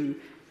through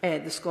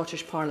the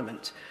Scottish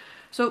Parliament.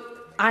 So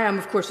I am,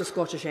 of course, a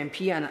Scottish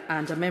MP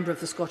and a member of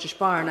the Scottish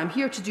Bar, and I'm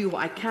here to do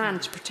what I can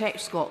to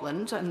protect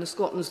Scotland and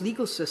Scotland's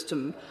legal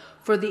system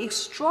for the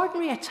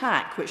extraordinary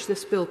attack which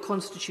this bill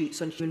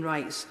constitutes on human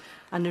rights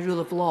and the rule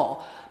of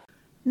law.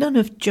 None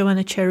of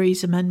Joanna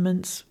Cherry's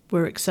amendments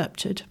were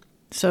accepted.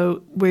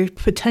 So we're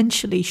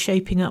potentially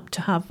shaping up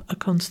to have a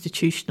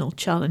constitutional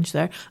challenge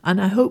there. And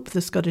I hope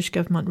the Scottish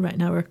Government right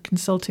now are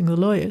consulting the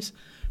lawyers.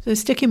 So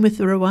sticking with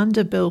the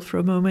Rwanda bill for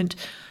a moment,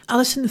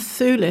 Alison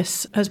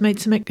Thulis has made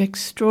some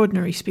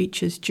extraordinary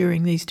speeches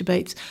during these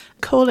debates,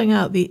 calling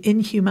out the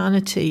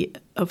inhumanity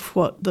of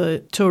what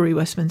the Tory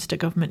Westminster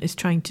Government is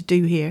trying to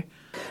do here.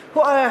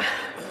 What a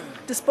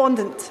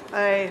despondent,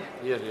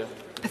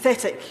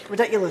 pathetic,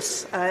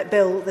 ridiculous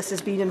bill this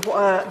has been, and what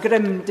a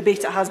grim debate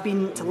it has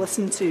been to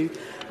listen to.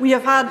 We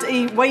have had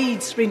a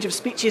wide range of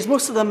speeches.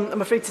 Most of them,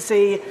 I'm afraid to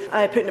say,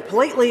 putting it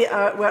politely,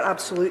 were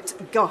absolute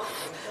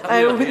guff.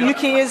 The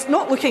UK is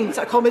not looking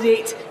to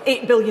accommodate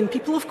 8 billion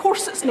people. Of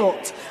course it's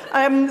not.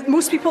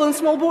 Most people in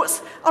small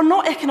boats are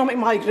not economic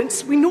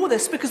migrants. We know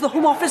this because the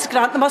Home Office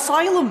grant them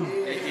asylum.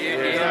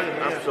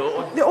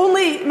 Absolutely. The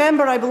only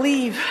member, I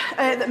believe,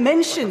 that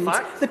mentioned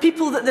the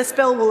people that this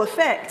bill will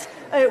affect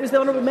was the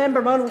honourable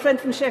member, my honourable friend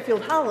from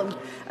Sheffield Hallam,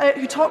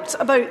 who talked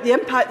about the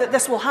impact that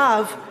this will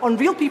have on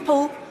real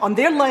people, on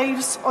their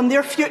lives, on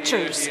their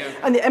futures,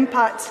 and the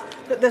impact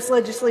that this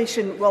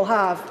legislation will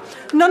have.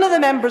 None of the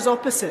members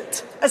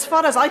opposite, as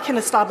far as I can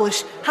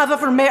establish, have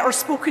ever met or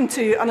spoken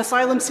to an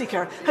asylum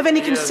seeker, have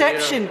any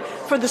conception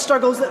for the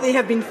struggles that they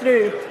have been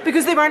through,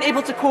 because they weren't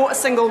able to quote a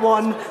single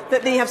one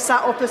that they have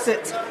sat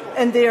opposite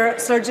in their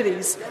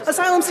surgeries.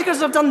 Asylum seekers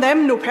have done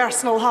them no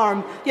personal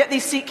harm, yet they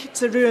seek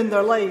to ruin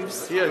their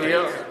lives.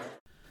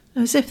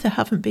 As if there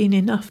haven't been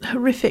enough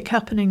horrific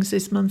happenings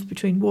this month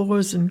between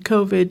wars and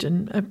COVID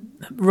and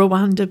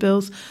Rwanda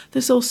bills,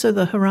 there's also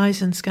the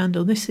Horizon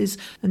scandal. This is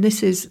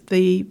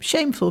the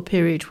shameful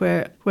period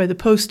where the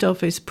Post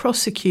Office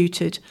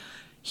prosecuted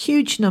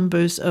huge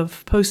numbers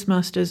of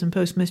postmasters and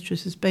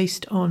postmistresses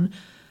based on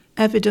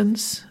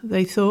evidence,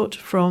 they thought,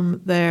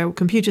 from their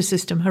computer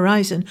system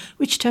Horizon,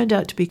 which turned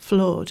out to be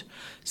flawed.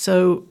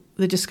 So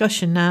the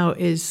discussion now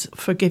is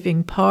for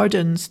giving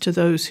pardons to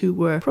those who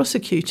were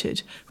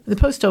prosecuted. The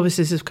Post Office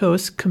is, of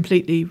course,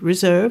 completely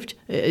reserved.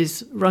 It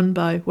is run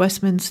by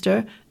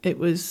Westminster. It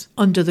was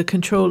under the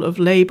control of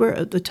Labour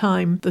at the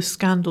time the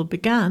scandal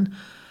began.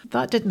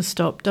 That didn't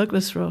stop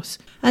Douglas Ross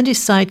and his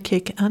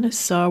sidekick Anas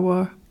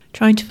Sarwar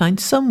trying to find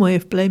some way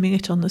of blaming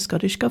it on the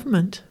Scottish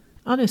Government.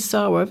 Anas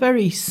Sarwar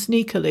very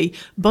sneakily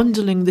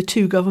bundling the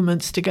two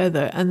governments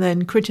together and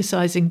then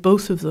criticising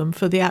both of them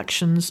for the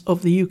actions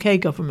of the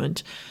UK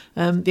government.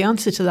 The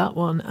answer to that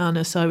one,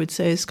 Anas, I would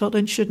say, is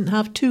Scotland shouldn't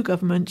have two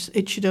governments,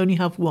 it should only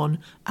have one,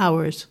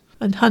 ours.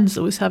 And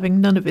Hansel was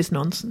having none of his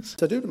nonsense.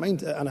 So I do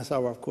remind Anas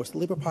Sarwar, of course, the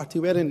Labour Party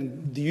were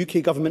in the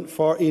UK government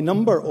for a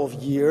number of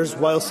years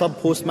while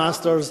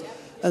sub-postmasters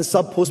and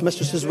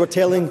sub-postmistresses were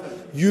telling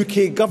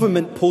UK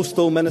government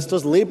postal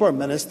ministers, Labour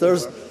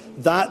ministers,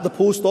 that the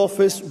Post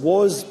Office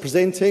was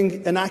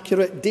presenting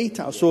inaccurate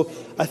data. So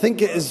I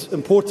think it is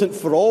important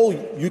for all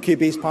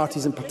UK-based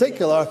parties in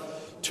particular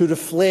to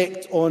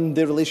reflect on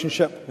their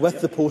relationship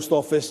with the Post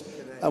Office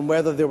and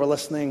whether they were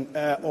listening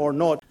or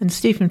not. And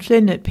Stephen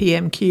Flynn at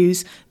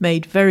PMQs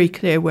made very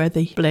clear where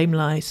the blame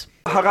lies.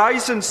 The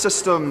Horizon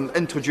system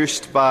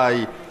introduced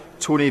by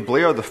Tony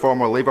Blair, the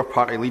former Labour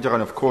Party leader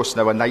and of course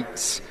now a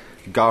Knight's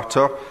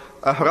Garter,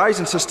 a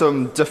Horizon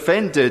system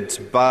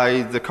defended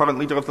by the current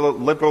leader of the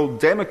Liberal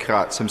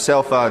Democrats,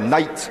 himself a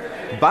Knight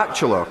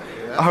bachelor.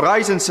 A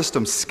Horizon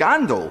system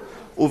scandal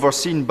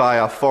overseen by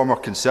a former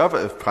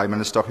Conservative Prime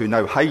Minister who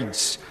now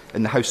hides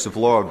in the House of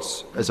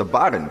Lords as a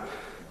baron.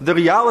 The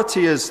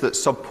reality is that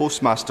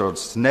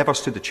sub-postmasters never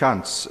stood a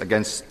chance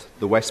against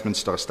the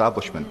Westminster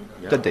establishment,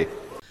 did they?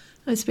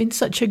 It's been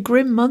such a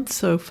grim month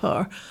so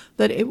far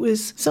that it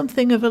was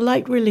something of a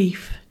light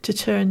relief to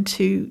turn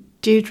to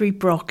Deirdre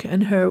Brock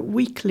and her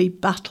weekly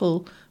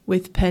battle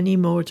with Penny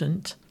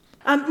Mordaunt.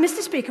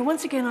 Mr Speaker,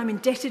 once again I'm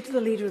indebted to the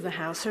Leader of the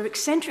House. Her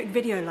eccentric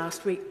video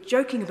last week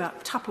joking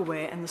about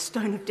Tupperware and the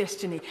Stone of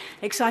Destiny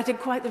excited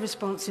quite the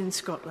response in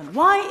Scotland.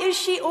 Why is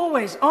she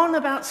always on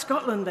about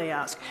Scotland, they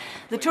ask.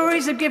 The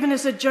Tories have given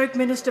us a joke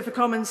Minister for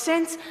Common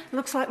Sense.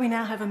 Looks like we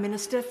now have a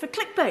Minister for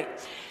Clickbait.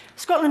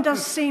 Scotland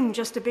does seem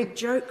just a big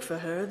joke for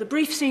her. The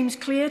brief seems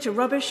clear to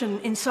rubbish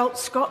and insult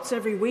Scots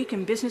every week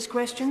in business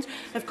questions.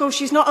 Of course,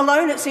 she's not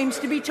alone. It seems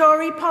to be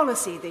Tory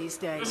policy these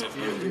days.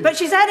 But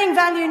she's adding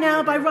value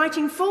now by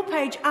writing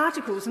full-page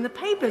articles in the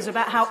papers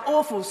about how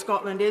awful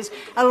Scotland is,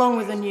 along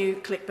with a new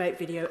clickbait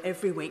video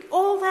every week.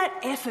 All that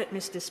effort,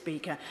 Mr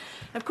Speaker.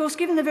 Of course,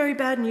 given the very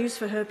bad news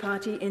for her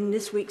party in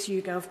this week's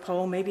YouGov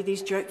poll, maybe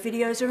these joke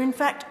videos are in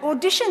fact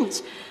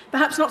auditions.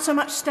 Perhaps not so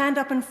much stand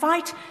up and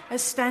fight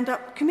as stand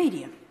up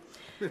comedian.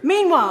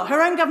 Meanwhile,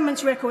 her own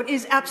government's record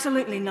is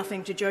absolutely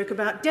nothing to joke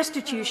about.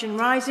 Destitution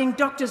rising,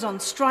 doctors on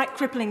strike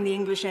crippling the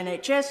English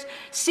NHS,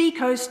 sea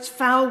coasts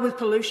foul with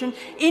pollution,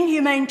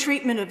 inhumane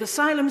treatment of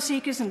asylum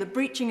seekers and the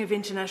breaching of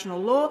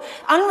international law,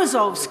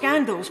 unresolved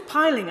scandals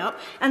piling up,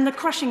 and the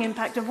crushing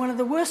impact of one of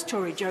the worst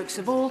Tory jokes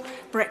of all,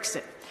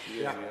 Brexit.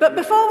 But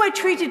before we're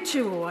treated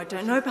to, or I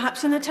don't know,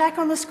 perhaps an attack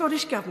on the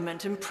Scottish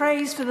Government and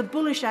praise for the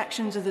bullish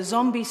actions of the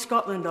Zombie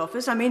Scotland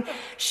Office, I mean,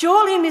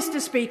 surely, Mr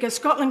Speaker,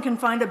 Scotland can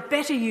find a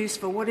better use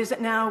for what is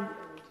now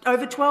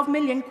over 12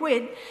 million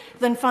quid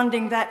than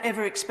funding that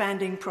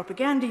ever-expanding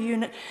propaganda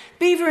unit,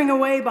 beavering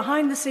away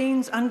behind the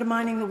scenes,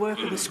 undermining the work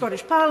of the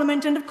Scottish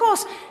Parliament, and, of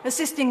course,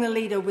 assisting the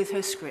leader with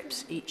her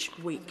scripts each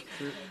week.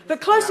 But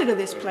closer to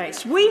this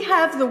place, we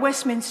have the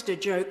Westminster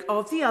joke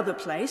of the other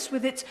place,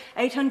 with its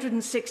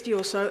 860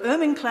 or so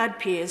ermine-clad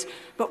peers,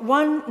 but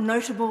one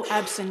notable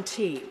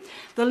absentee.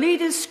 The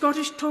leader's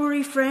Scottish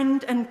Tory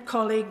friend and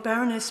colleague,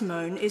 Baroness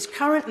Mone, is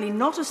currently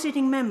not a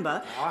sitting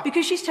member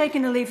because she's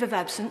taken a leave of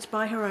absence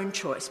by her own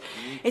choice.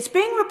 It's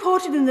being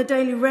reported in the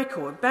Daily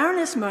Record.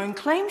 Baroness Mone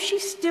claims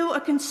she's still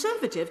a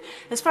Conservative.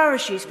 As far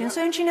as she's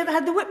concerned, she never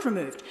had the whip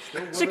removed.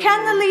 So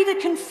can the leader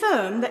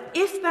confirm that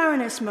if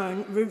Baroness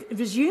Mone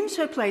resumes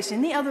her place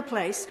in the other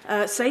place,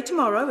 say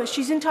tomorrow, as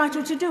she's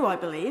entitled to do, I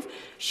believe,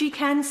 she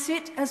can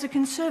sit as a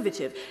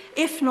Conservative?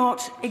 If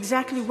not,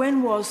 exactly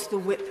when was the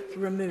whip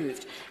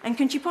removed? And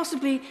can she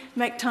possibly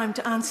make time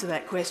to answer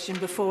that question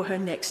before her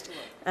next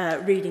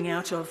reading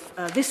out of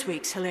this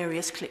week's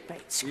hilarious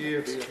clickbait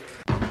script?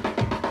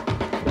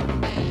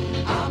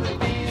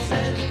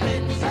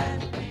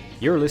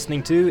 You're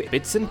listening to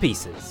Bits and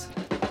Pieces.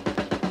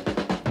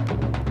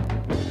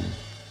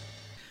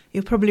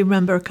 You'll probably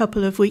remember a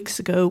couple of weeks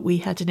ago we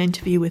had an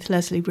interview with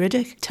Leslie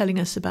Riddick telling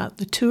us about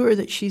the tour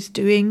that she's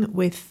doing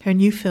with her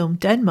new film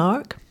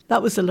Denmark.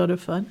 That was a lot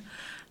of fun.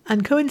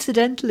 And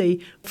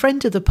coincidentally, a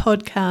friend of the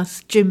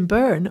podcast, Jim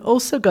Byrne,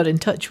 also got in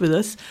touch with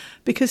us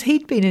because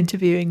he'd been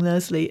interviewing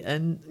Leslie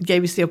and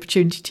gave us the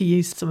opportunity to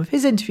use some of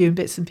his interview in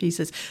Bits and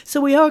Pieces.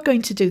 So we are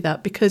going to do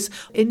that because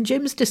in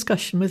Jim's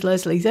discussion with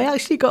Leslie, they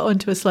actually got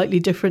onto a slightly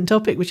different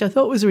topic, which I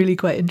thought was really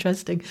quite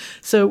interesting.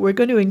 So we're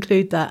going to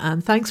include that.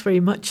 And thanks very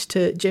much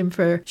to Jim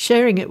for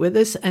sharing it with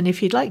us. And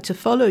if you'd like to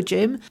follow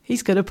Jim,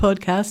 he's got a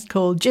podcast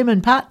called Jim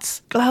and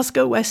Pat's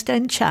Glasgow West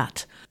End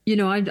Chat. You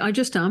know, I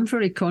just am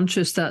very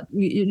conscious that,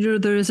 you know,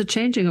 there is a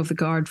changing of the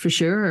guard for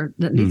sure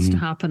that needs to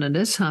happen and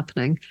is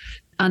happening.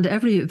 And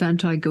every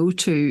event I go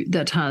to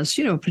that has,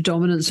 you know,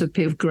 predominance of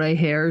grey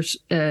haired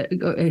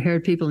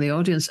people in the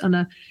audience,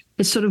 and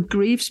it sort of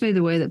grieves me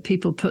the way that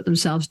people put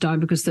themselves down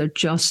because they're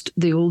just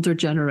the older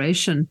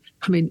generation.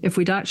 I mean, if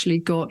we'd actually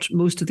got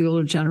most of the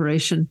older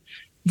generation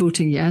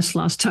voting yes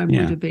last time,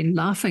 we'd have been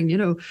laughing, you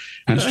know.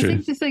 That's but true. I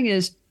think the thing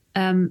is,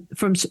 and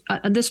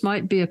this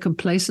might be a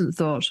complacent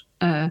thought,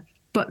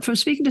 but from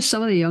speaking to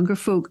some of the younger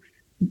folk,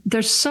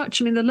 there's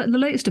such, I mean, the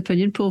latest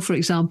opinion poll, for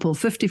example,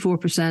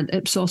 54%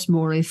 Ipsos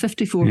Mori,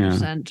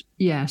 54%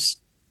 yes.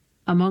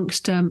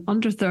 Amongst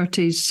under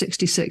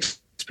 30s,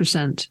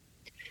 66%.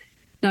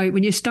 Now,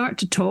 when you start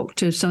to talk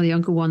to some of the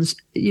younger ones,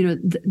 you know,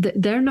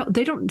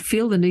 they don't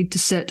feel the need to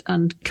sit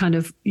and kind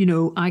of, you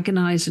know,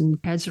 agonize and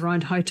heads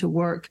around how to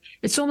work.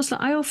 It's almost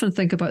like, I often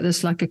think about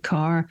this like a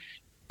car.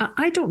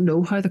 I don't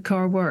know how the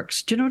car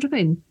works. Do you know what I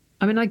mean?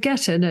 I mean, I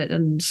get in it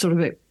and sort of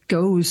it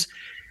goes.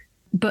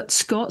 But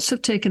Scots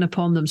have taken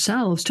upon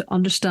themselves to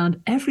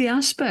understand every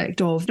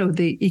aspect of, you know,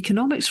 the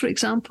economics, for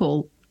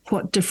example.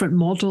 What different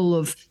model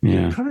of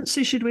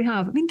currency should we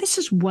have? I mean, this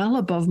is well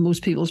above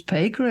most people's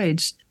pay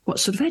grades. What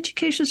sort of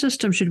education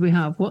system should we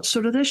have? What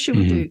sort of this should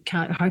we do?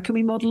 How can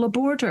we model a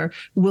border?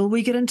 Will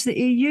we get into the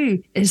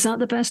EU? Is that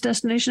the best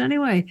destination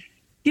anyway?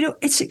 You know,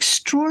 it's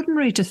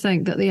extraordinary to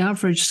think that the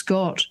average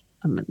Scot,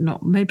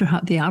 not maybe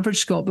not the average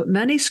Scot, but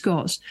many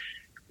Scots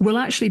will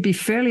actually be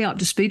fairly up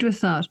to speed with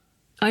that.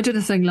 I did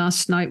a thing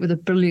last night with a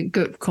brilliant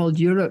group called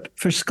Europe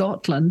for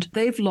Scotland.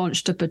 They've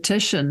launched a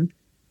petition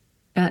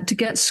to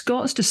get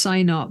Scots to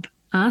sign up,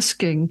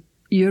 asking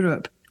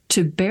Europe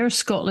to bear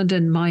Scotland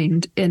in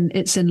mind in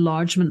its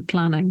enlargement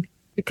planning,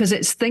 because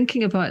it's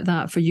thinking about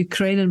that for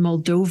Ukraine and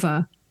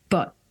Moldova.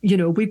 But, you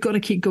know, we've got to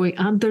keep going.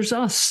 And there's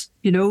us,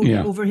 you know,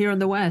 over here in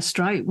the West,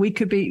 right? We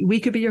could be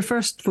your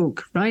first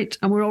folk, right?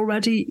 And we're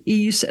already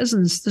EU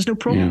citizens. There's no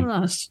problem with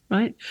us,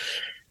 right?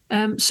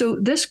 So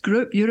this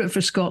group, Europe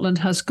for Scotland,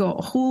 has got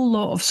a whole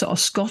lot of sort of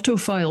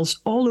Scotophiles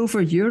all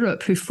over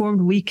Europe who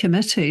formed wee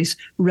committees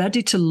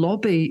ready to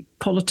lobby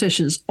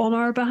politicians on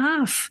our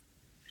behalf.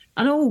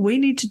 And all we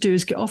need to do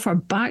is get off our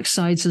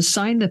backsides and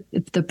sign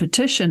the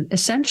petition,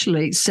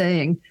 essentially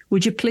saying,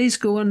 would you please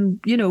go and,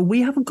 you know,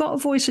 we haven't got a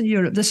voice in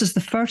Europe. This is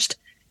the first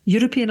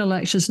European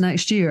elections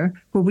next year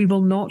where we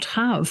will not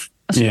have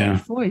a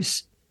Scottish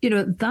voice. You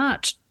know,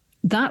 that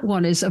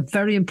one is a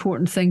very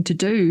important thing to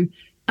do.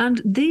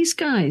 And these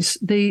guys,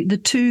 the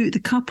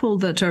couple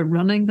that are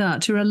running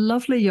that, who are a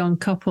lovely young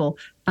couple,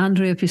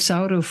 Andrea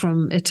Pisauro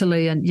from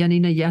Italy and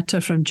Janina Jetta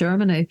from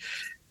Germany,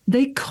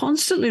 they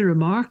constantly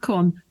remark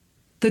on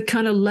the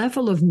kind of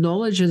level of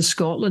knowledge in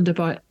Scotland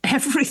about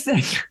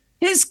everything.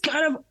 It's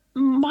kind of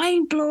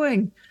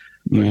mind-blowing.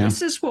 But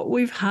this is what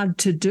we've had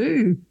to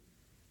do.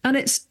 And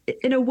it's,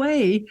 in a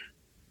way,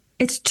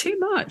 it's too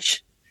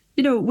much.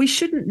 You know, we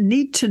shouldn't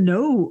need to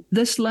know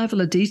this level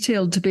of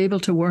detail to be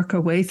able to work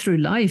our way through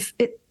life.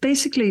 It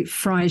basically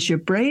fries your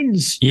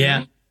brains.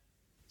 Yeah.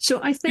 So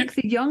I think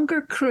the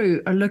younger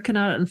crew are looking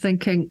at it and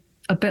thinking,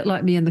 a bit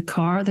like me in the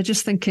car, they're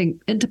just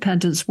thinking,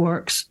 independence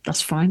works,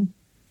 that's fine.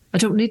 I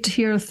don't need to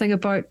hear a thing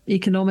about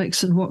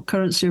economics and what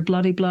currency or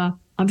bloody blah.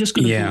 I'm just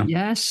going to vote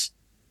yes,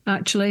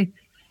 actually.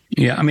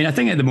 Yeah, I mean, I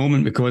think at the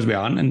moment, because we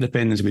aren't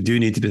independents, we do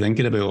need to be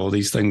thinking about all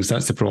these things.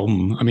 That's the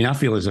problem. I mean, I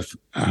feel as if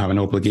I have an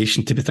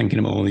obligation to be thinking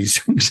about all these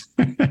things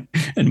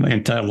in my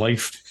entire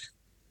life,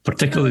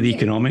 particularly the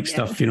economic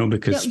stuff,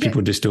 because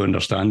people just don't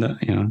understand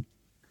it,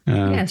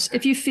 Yes,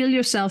 if you feel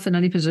yourself in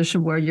any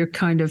position where you're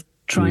kind of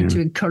trying to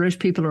encourage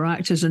people or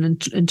act as an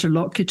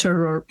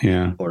interlocutor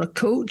or a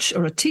coach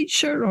or a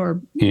teacher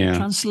or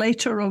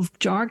translator of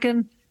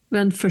jargon,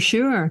 then for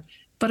sure.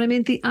 But I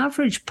mean, the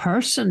average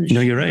person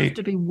you're right. have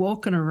to be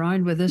walking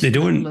around with this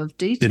level of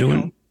detail. They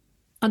don't.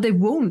 And they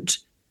won't.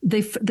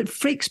 That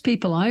freaks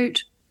people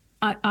out.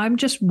 I'm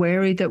just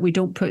wary that we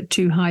don't put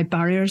too high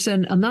barriers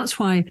in. And that's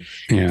why,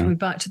 coming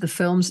back to the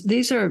films,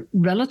 these are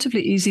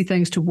relatively easy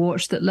things to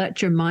watch that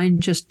let your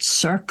mind just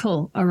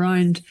circle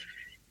around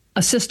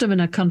a system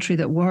in a country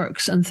that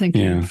works and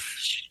thinking,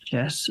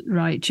 yes,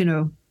 right,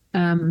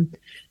 And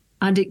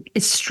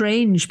it's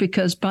strange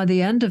because by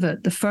the end of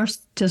it, the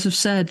first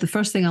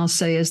thing I'll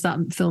say is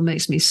that film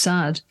makes me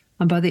sad.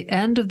 And by the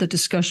end of the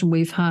discussion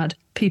we've had,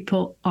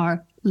 people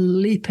are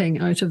leaping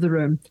out of the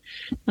room.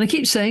 And I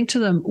keep saying to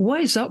them, what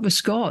is up with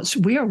Scots?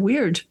 We are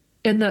weird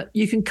in that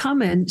you can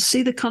come in,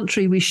 see the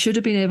country we should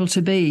have been able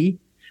to be,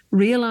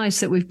 realise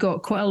that we've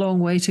got quite a long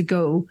way to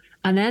go,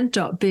 and end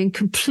up being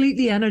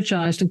completely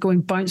energised and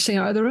going bouncing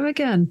out of the room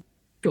again.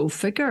 Go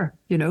figure,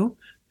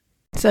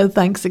 So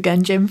thanks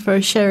again, Jim,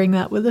 for sharing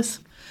that with us.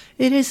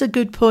 It is a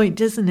good point,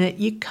 isn't it?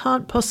 You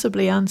can't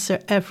possibly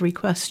answer every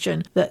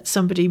question that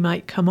somebody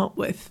might come up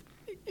with.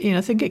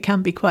 I think it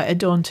can be quite a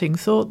daunting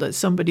thought that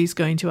somebody's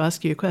going to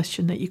ask you a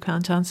question that you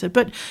can't answer.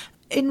 But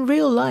in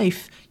real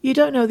life, you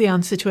don't know the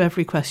answer to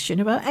every question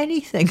about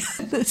anything.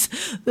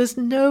 There's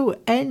no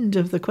end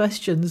of the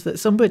questions that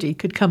somebody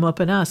could come up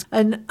and ask.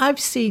 And I've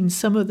seen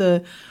some of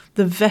the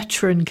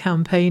veteran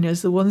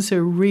campaigners, the ones who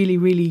are really,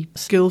 really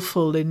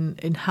skillful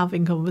in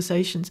having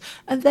conversations,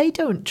 and they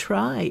don't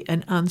try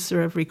and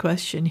answer every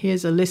question.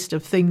 Here's a list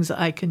of things that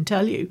I can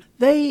tell you.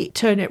 They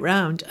turn it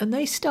round and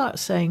they start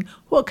saying,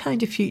 what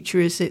kind of future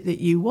is it that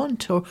you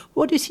want? Or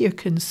what is your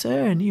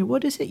concern?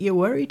 What is it you're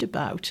worried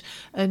about?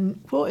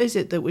 And what is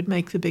it that would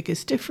make the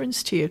biggest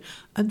difference to you?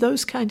 And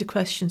those kind of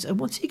questions. And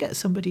once you get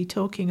somebody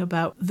talking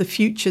about the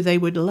future they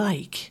would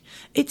like,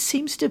 it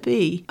seems to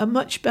be a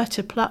much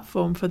better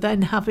platform for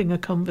then having a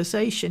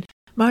conversation.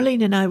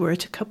 Marlene and I were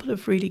at a couple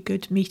of really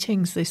good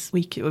meetings this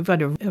week. We've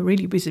had a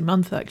really busy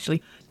month,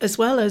 actually, as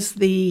well as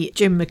the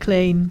Jim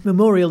McLean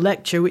Memorial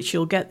Lecture, which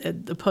you'll get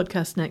at the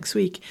podcast next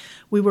week.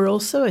 We were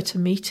also at a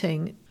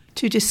meeting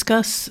to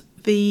discuss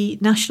the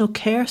National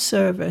Care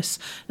Service.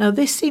 Now,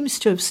 this seems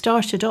to have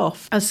started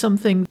off as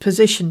something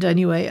positioned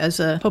anyway as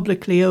a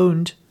publicly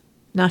owned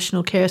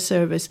National Care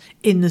Service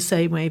in the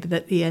same way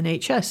that the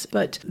NHS.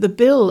 But the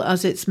bill,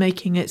 as it's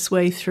making its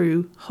way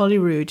through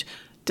Holyrood,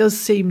 does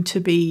seem to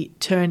be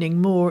turning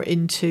more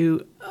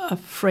into a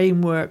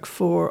framework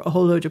for a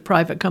whole load of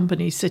private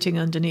companies sitting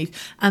underneath.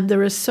 And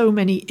there are so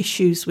many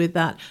issues with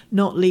that,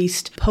 not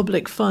least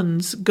public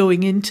funds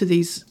going into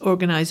these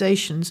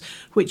organisations,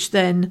 which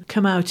then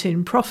come out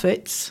in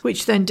profits,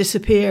 which then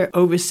disappear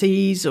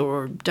overseas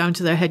or down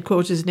to their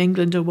headquarters in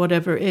England or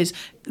whatever it is.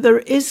 There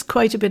is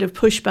quite a bit of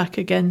pushback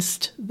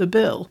against the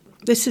bill.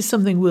 This is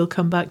something we'll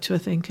come back to, I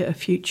think, at a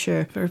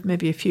future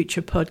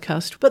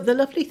podcast. But the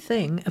lovely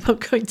thing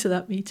about going to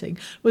that meeting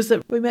was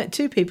that we met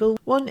two people.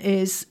 One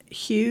is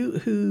Hugh,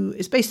 who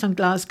is based on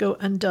Glasgow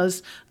and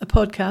does a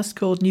podcast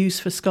called News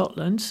for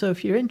Scotland. So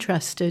if you're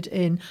interested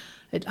in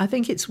it, I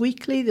think it's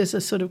weekly. There's a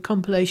sort of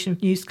compilation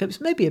of news clips,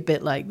 maybe a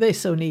bit like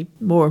this, only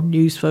more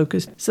news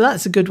focused. So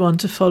that's a good one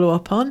to follow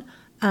up on.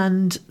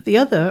 And the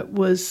other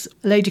was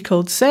a lady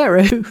called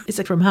Sarah, who is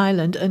from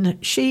Highland, and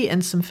she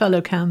and some fellow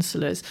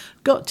councillors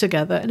got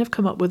together and have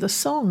come up with a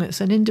song.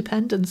 It's an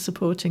independence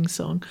supporting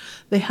song.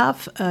 They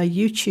have a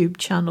YouTube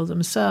channel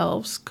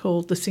themselves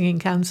called The Singing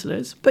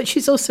Councillors, but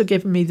she's also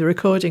given me the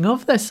recording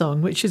of their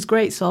song, which is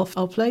great, so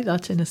I'll play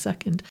that in a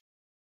second.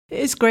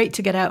 It's great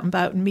to get out and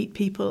about and meet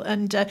people.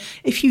 And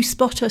if you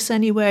spot us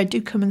anywhere,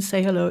 do come and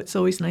say hello. It's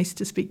always nice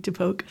to speak to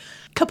folk.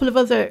 A couple of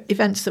other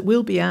events that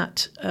we'll be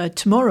at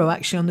tomorrow,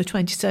 actually, on the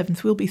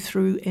 27th, we'll be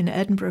through in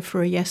Edinburgh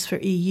for a Yes for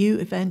EU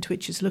event,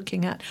 which is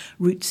looking at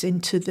routes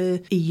into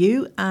the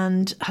EU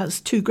and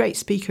has two great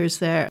speakers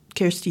there,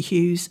 Kirsty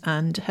Hughes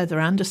and Heather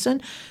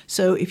Anderson.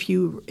 So if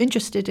you're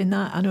interested in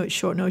that, I know it's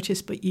short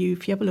notice, but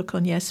if you have a look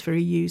on Yes for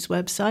EU's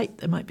website,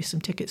 there might be some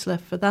tickets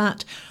left for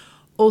that.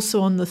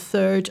 Also on the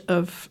 3rd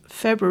of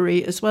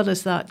February, as well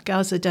as that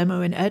Gaza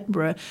demo in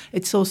Edinburgh,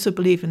 it's also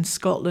Believe in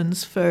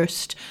Scotland's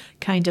first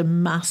kind of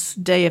mass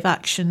day of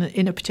action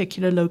in a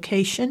particular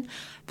location.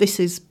 This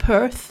is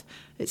Perth.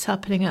 It's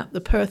happening at the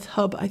Perth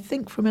Hub, I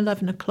think, from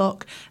 11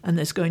 o'clock, and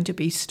there's going to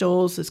be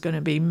stalls, there's going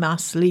to be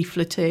mass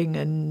leafleting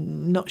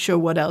and not sure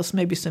what else,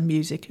 maybe some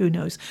music, who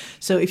knows.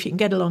 So if you can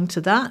get along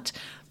to that,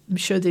 I'm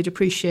sure they'd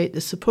appreciate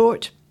the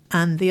support.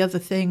 And the other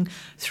thing,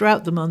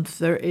 throughout the month,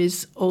 there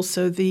is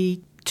also the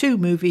two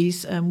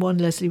movies, one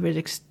Leslie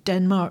Riddick's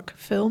Denmark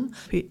film.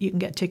 You can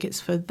get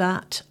tickets for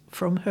that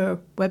from her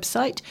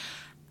website.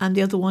 and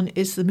the other one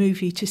is the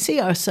movie To See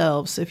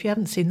Ourselves. So if you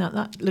haven't seen that,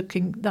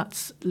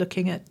 that's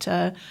looking at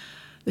the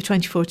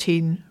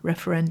 2014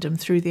 referendum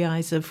through the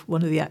eyes of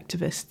one of the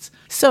activists.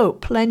 So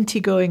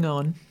plenty going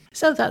on.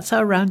 So that's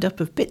our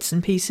roundup of bits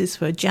and pieces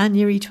for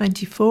January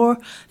 24.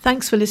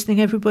 Thanks for listening,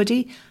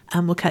 everybody,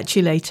 and we'll catch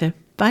you later.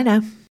 Bye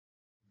now.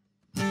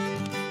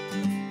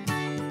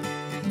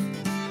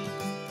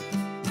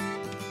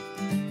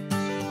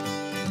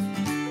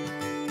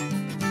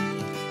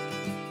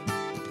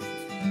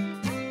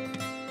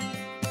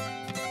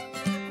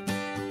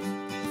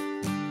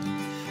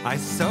 I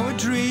saw a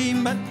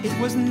dream, but it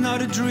was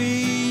not a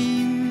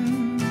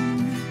dream.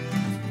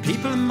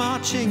 People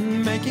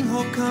marching, making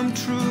hope come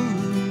true.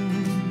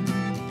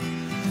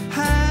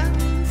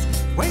 Hands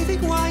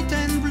waving white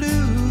and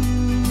blue.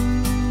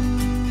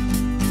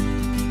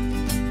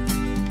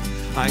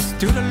 I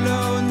stood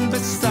alone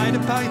beside a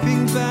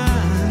piping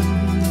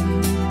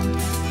band.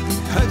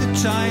 Heard a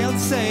child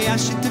say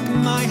as she took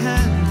my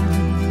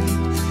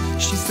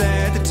hand. She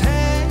said,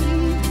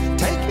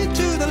 take me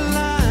to the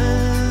land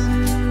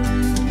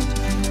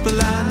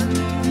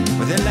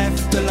where they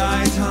left the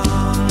light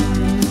on.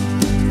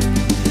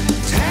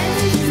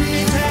 Take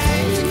me,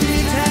 take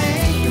me,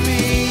 take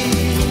me.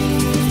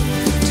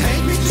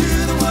 Take me to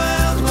the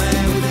world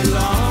where we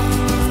belong.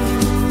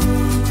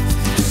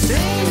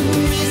 Sing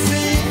me,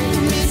 sing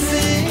me,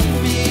 sing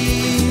me.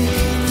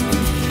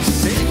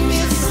 Sing me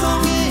a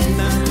song in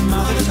our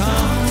mother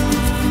tongue.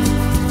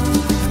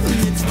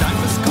 It's time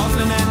for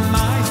Scotland and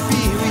my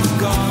fear is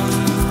gone.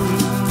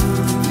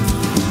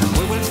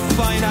 We will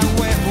find out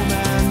where home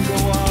and go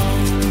on.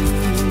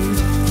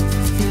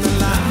 In the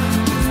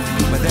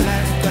land where they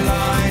left the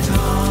light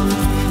on.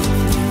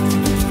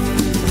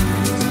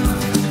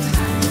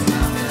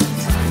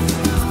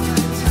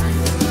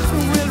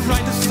 We'll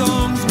write the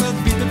songs, we'll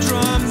beat the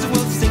drums,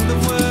 we'll sing the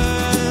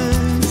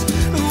words.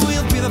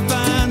 We'll be the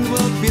band,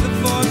 we'll be the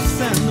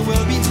voice, and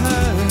we'll be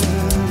heard.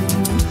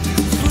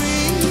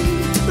 Free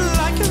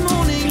like a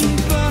morning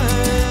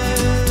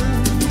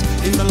bird.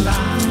 In the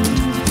land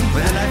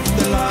where they left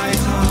the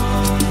light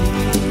on.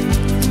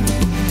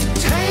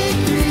 Take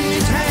me,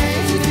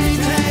 take me,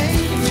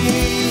 take me.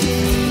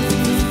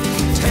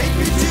 Take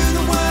me to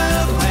the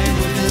world where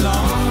we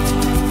belong.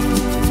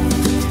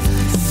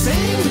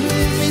 Sing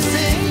me,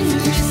 sing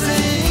me,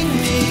 sing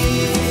me.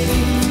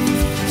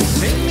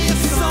 Sing me a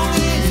song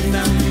in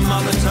our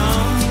mother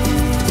tongue.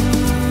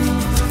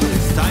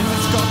 It's time for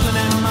Scotland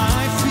and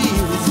my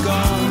fear is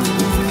gone.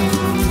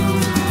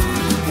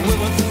 We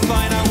will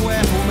find out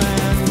where home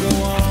and go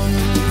on.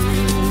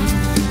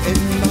 In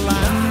the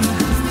land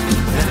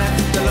they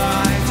left the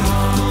light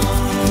on.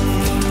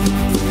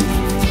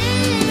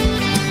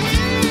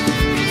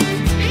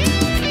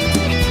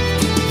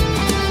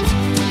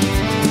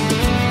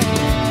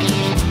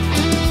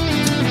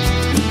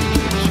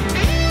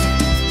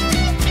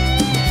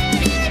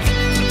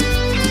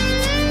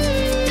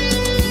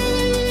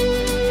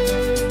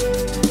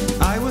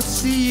 I will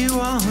see you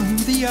on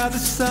the other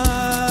side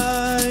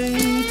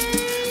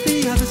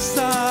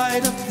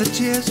of the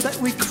tears that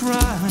we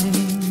cried,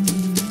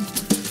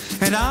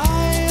 and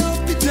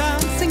I'll be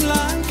dancing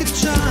like a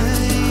child.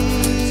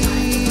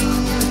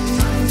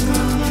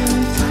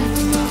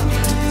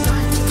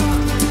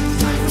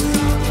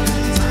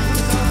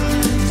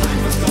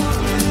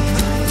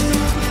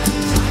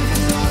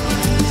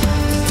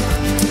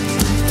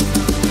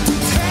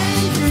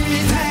 Take me,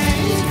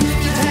 take me,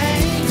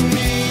 take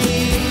me.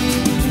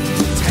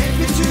 Take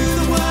me to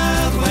the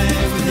world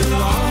where we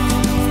belong.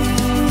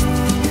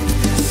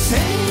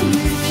 Sing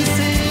me,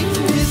 sing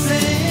me,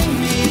 sing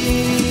me.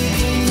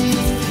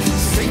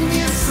 Sing me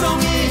a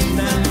song in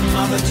our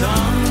mother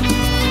tongue.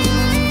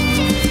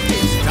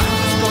 It's time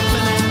for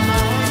Scotland and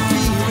my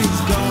fear is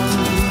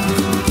gone.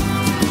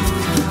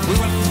 We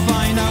will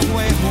find our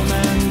way home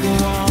and go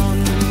on.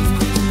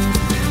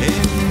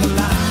 In the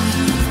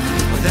land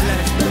where they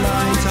left the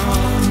light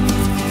on.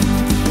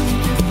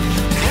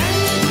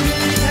 Take me,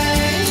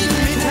 take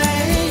me,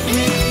 take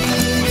me.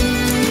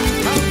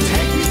 Oh,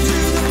 take me to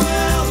the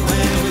world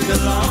where we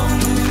belong.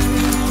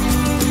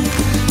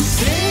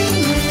 Sing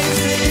me,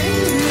 sing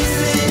me,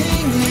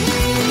 sing me.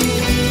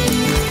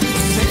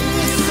 Sing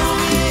me a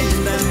song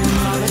in our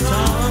mother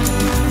tongue.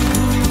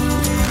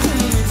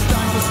 It's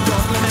time for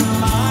Scotland and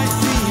my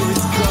fear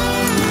is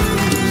gone.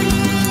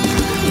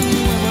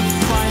 We will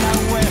find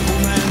our way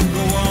home and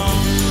go on.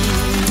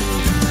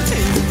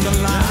 In the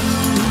land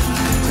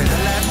where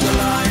they left the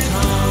light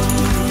on.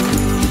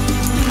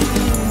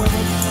 We will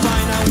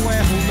find our way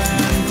home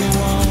and go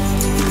on.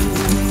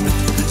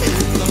 In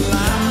the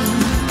land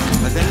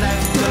where they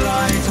left the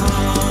light on.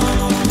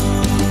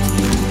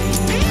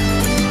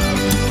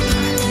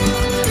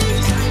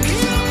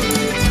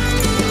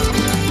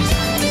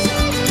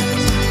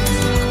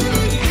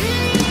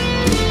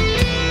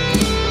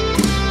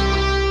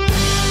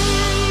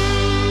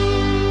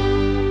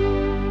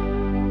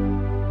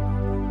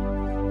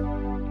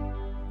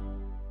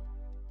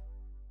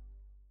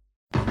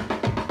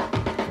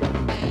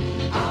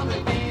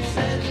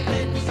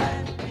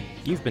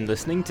 You've been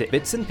listening to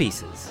Bits and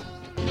Pieces.